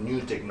terms of new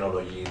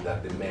technology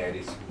that the Met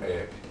is,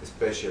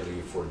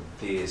 especially for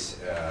these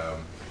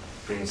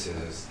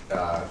princesses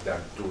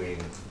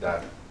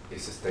that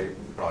is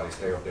probably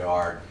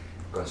state-of-the-art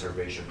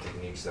conservation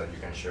techniques that you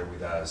can share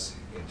with us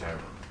in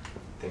terms of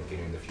thinking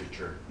in the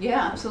future?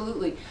 Yeah,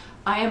 absolutely.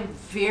 I am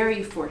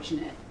very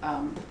fortunate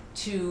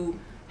to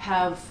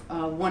have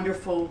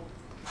wonderful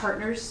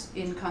partners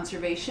in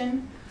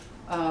conservation.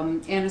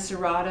 Anna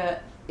Serrata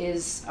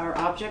is our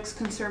objects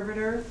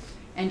conservator,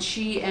 and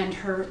she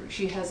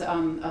has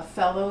a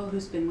fellow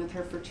who's been with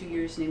her for 2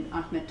 years named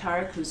Ahmed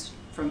Tariq, who's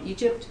from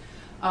Egypt,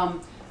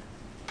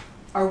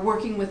 are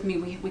working with me.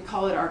 We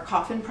call it our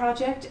coffin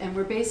project, and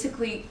we're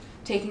basically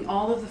taking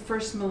all of the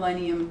first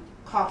millennium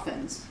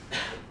coffins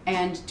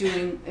and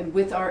doing,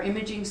 with our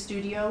imaging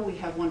studio, we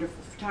have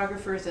wonderful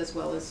photographers as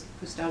well as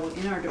Gustavo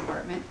in our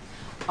department,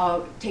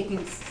 taking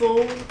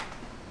full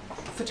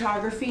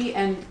photography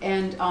and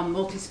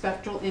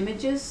multispectral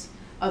images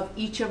of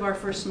each of our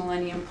first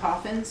millennium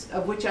coffins,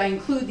 of which I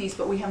include these,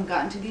 but we haven't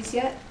gotten to these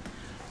yet.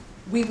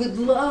 We would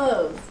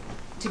love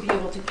to be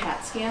able to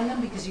CAT scan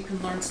them, because you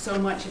can learn so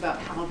much about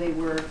how they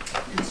were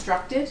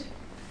constructed.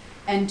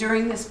 And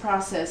during this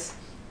process,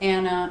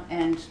 Anna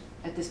and,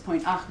 at this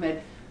point,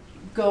 Ahmed,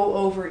 go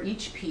over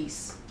each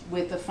piece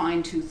with a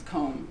fine-tooth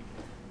comb,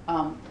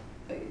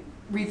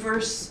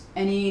 reverse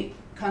any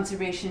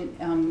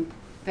conservation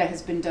that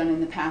has been done in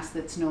the past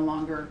that's no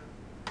longer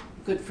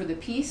good for the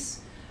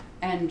piece,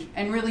 and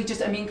really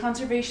just, I mean,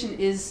 conservation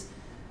is,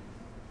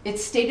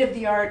 it's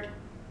state-of-the-art,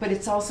 but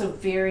it's also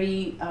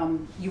very,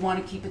 you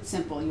want to keep it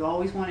simple. You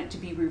always want it to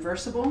be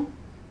reversible.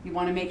 You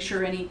want to make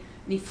sure any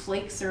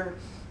flakes are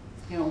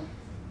you know,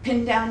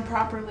 pinned down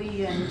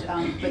properly,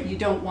 and but you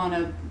don't want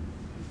to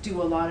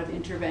do a lot of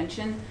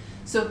intervention.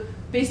 So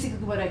basically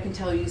what I can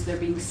tell you is they're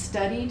being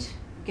studied.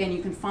 Again,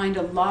 you can find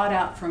a lot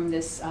out from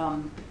this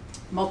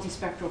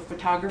multispectral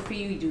photography.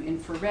 You do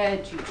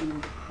infrared, you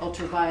do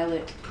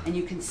ultraviolet, and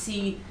you can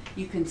see,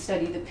 you can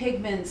study the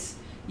pigments.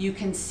 You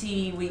can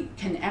see, we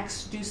can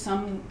do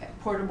some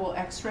portable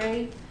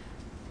X-ray.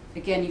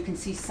 Again, you can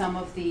see some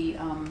of the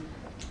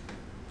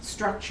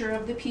structure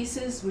of the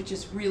pieces, which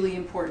is really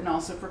important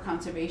also for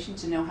conservation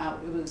to know how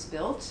it was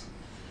built.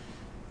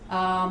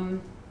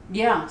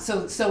 Yeah,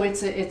 so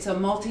it's a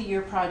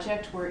multi-year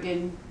project. We're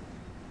in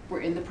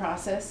the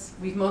process.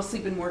 We've mostly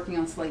been working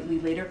on slightly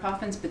later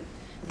coffins, but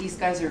these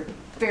guys are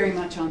very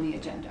much on the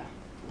agenda.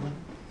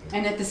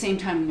 And at the same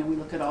time, you know, we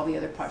look at all the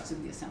other parts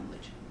of the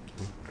assemblage.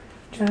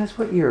 Janice,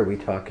 what year are we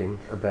talking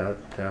about?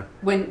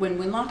 When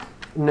Winlock?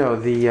 No,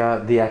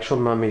 the actual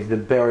mummies, the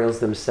burials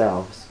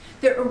themselves.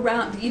 They're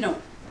around, you know,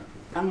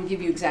 I'm going to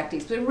give you exact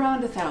dates, but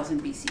around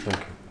 1000 BC.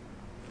 Okay.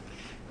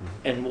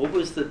 And what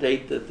was the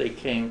date that they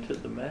came to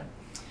the Met?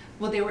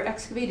 Well, they were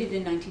excavated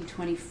in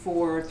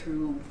 1924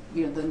 through,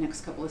 you know, the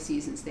next couple of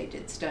seasons they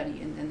did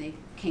study, and then they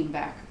came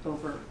back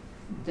over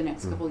the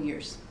next couple of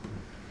years.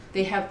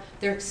 They have,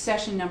 their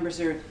accession numbers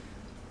are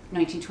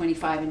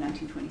 1925 and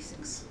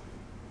 1926.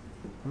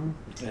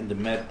 And the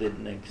Met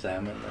didn't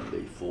examine them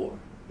before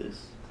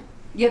this?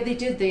 Yeah, they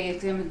did. They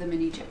examined them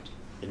in Egypt.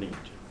 In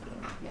Egypt,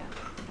 Yeah.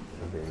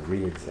 They're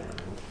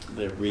re-examined.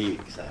 they're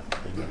re-examined.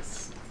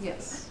 Yes.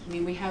 Yes. I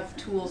mean, we have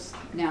tools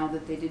now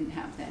that they didn't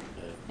have then.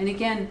 And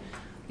again,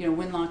 you know,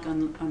 Winlock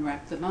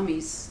unwrapped the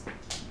mummies.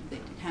 They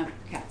didn't have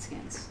CAT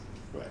scans.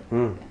 Right.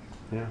 Mm.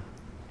 Yeah.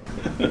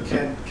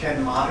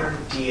 Can modern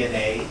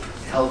DNA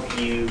help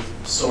you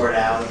sort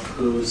out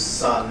whose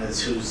son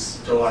is whose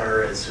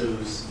daughter is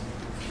whose?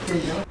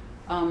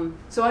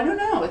 So I don't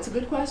know. It's a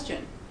good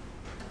question.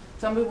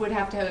 Somebody would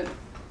have to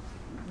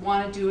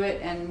want to do it,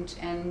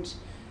 and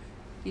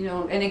you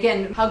know, and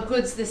again, how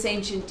good's this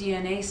ancient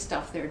DNA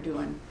stuff they're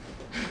doing?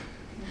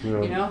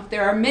 Yeah. You know,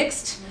 there are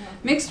mixed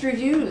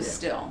reviews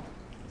still.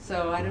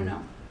 So I don't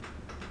know.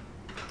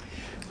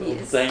 Well,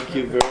 thank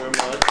you very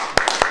much.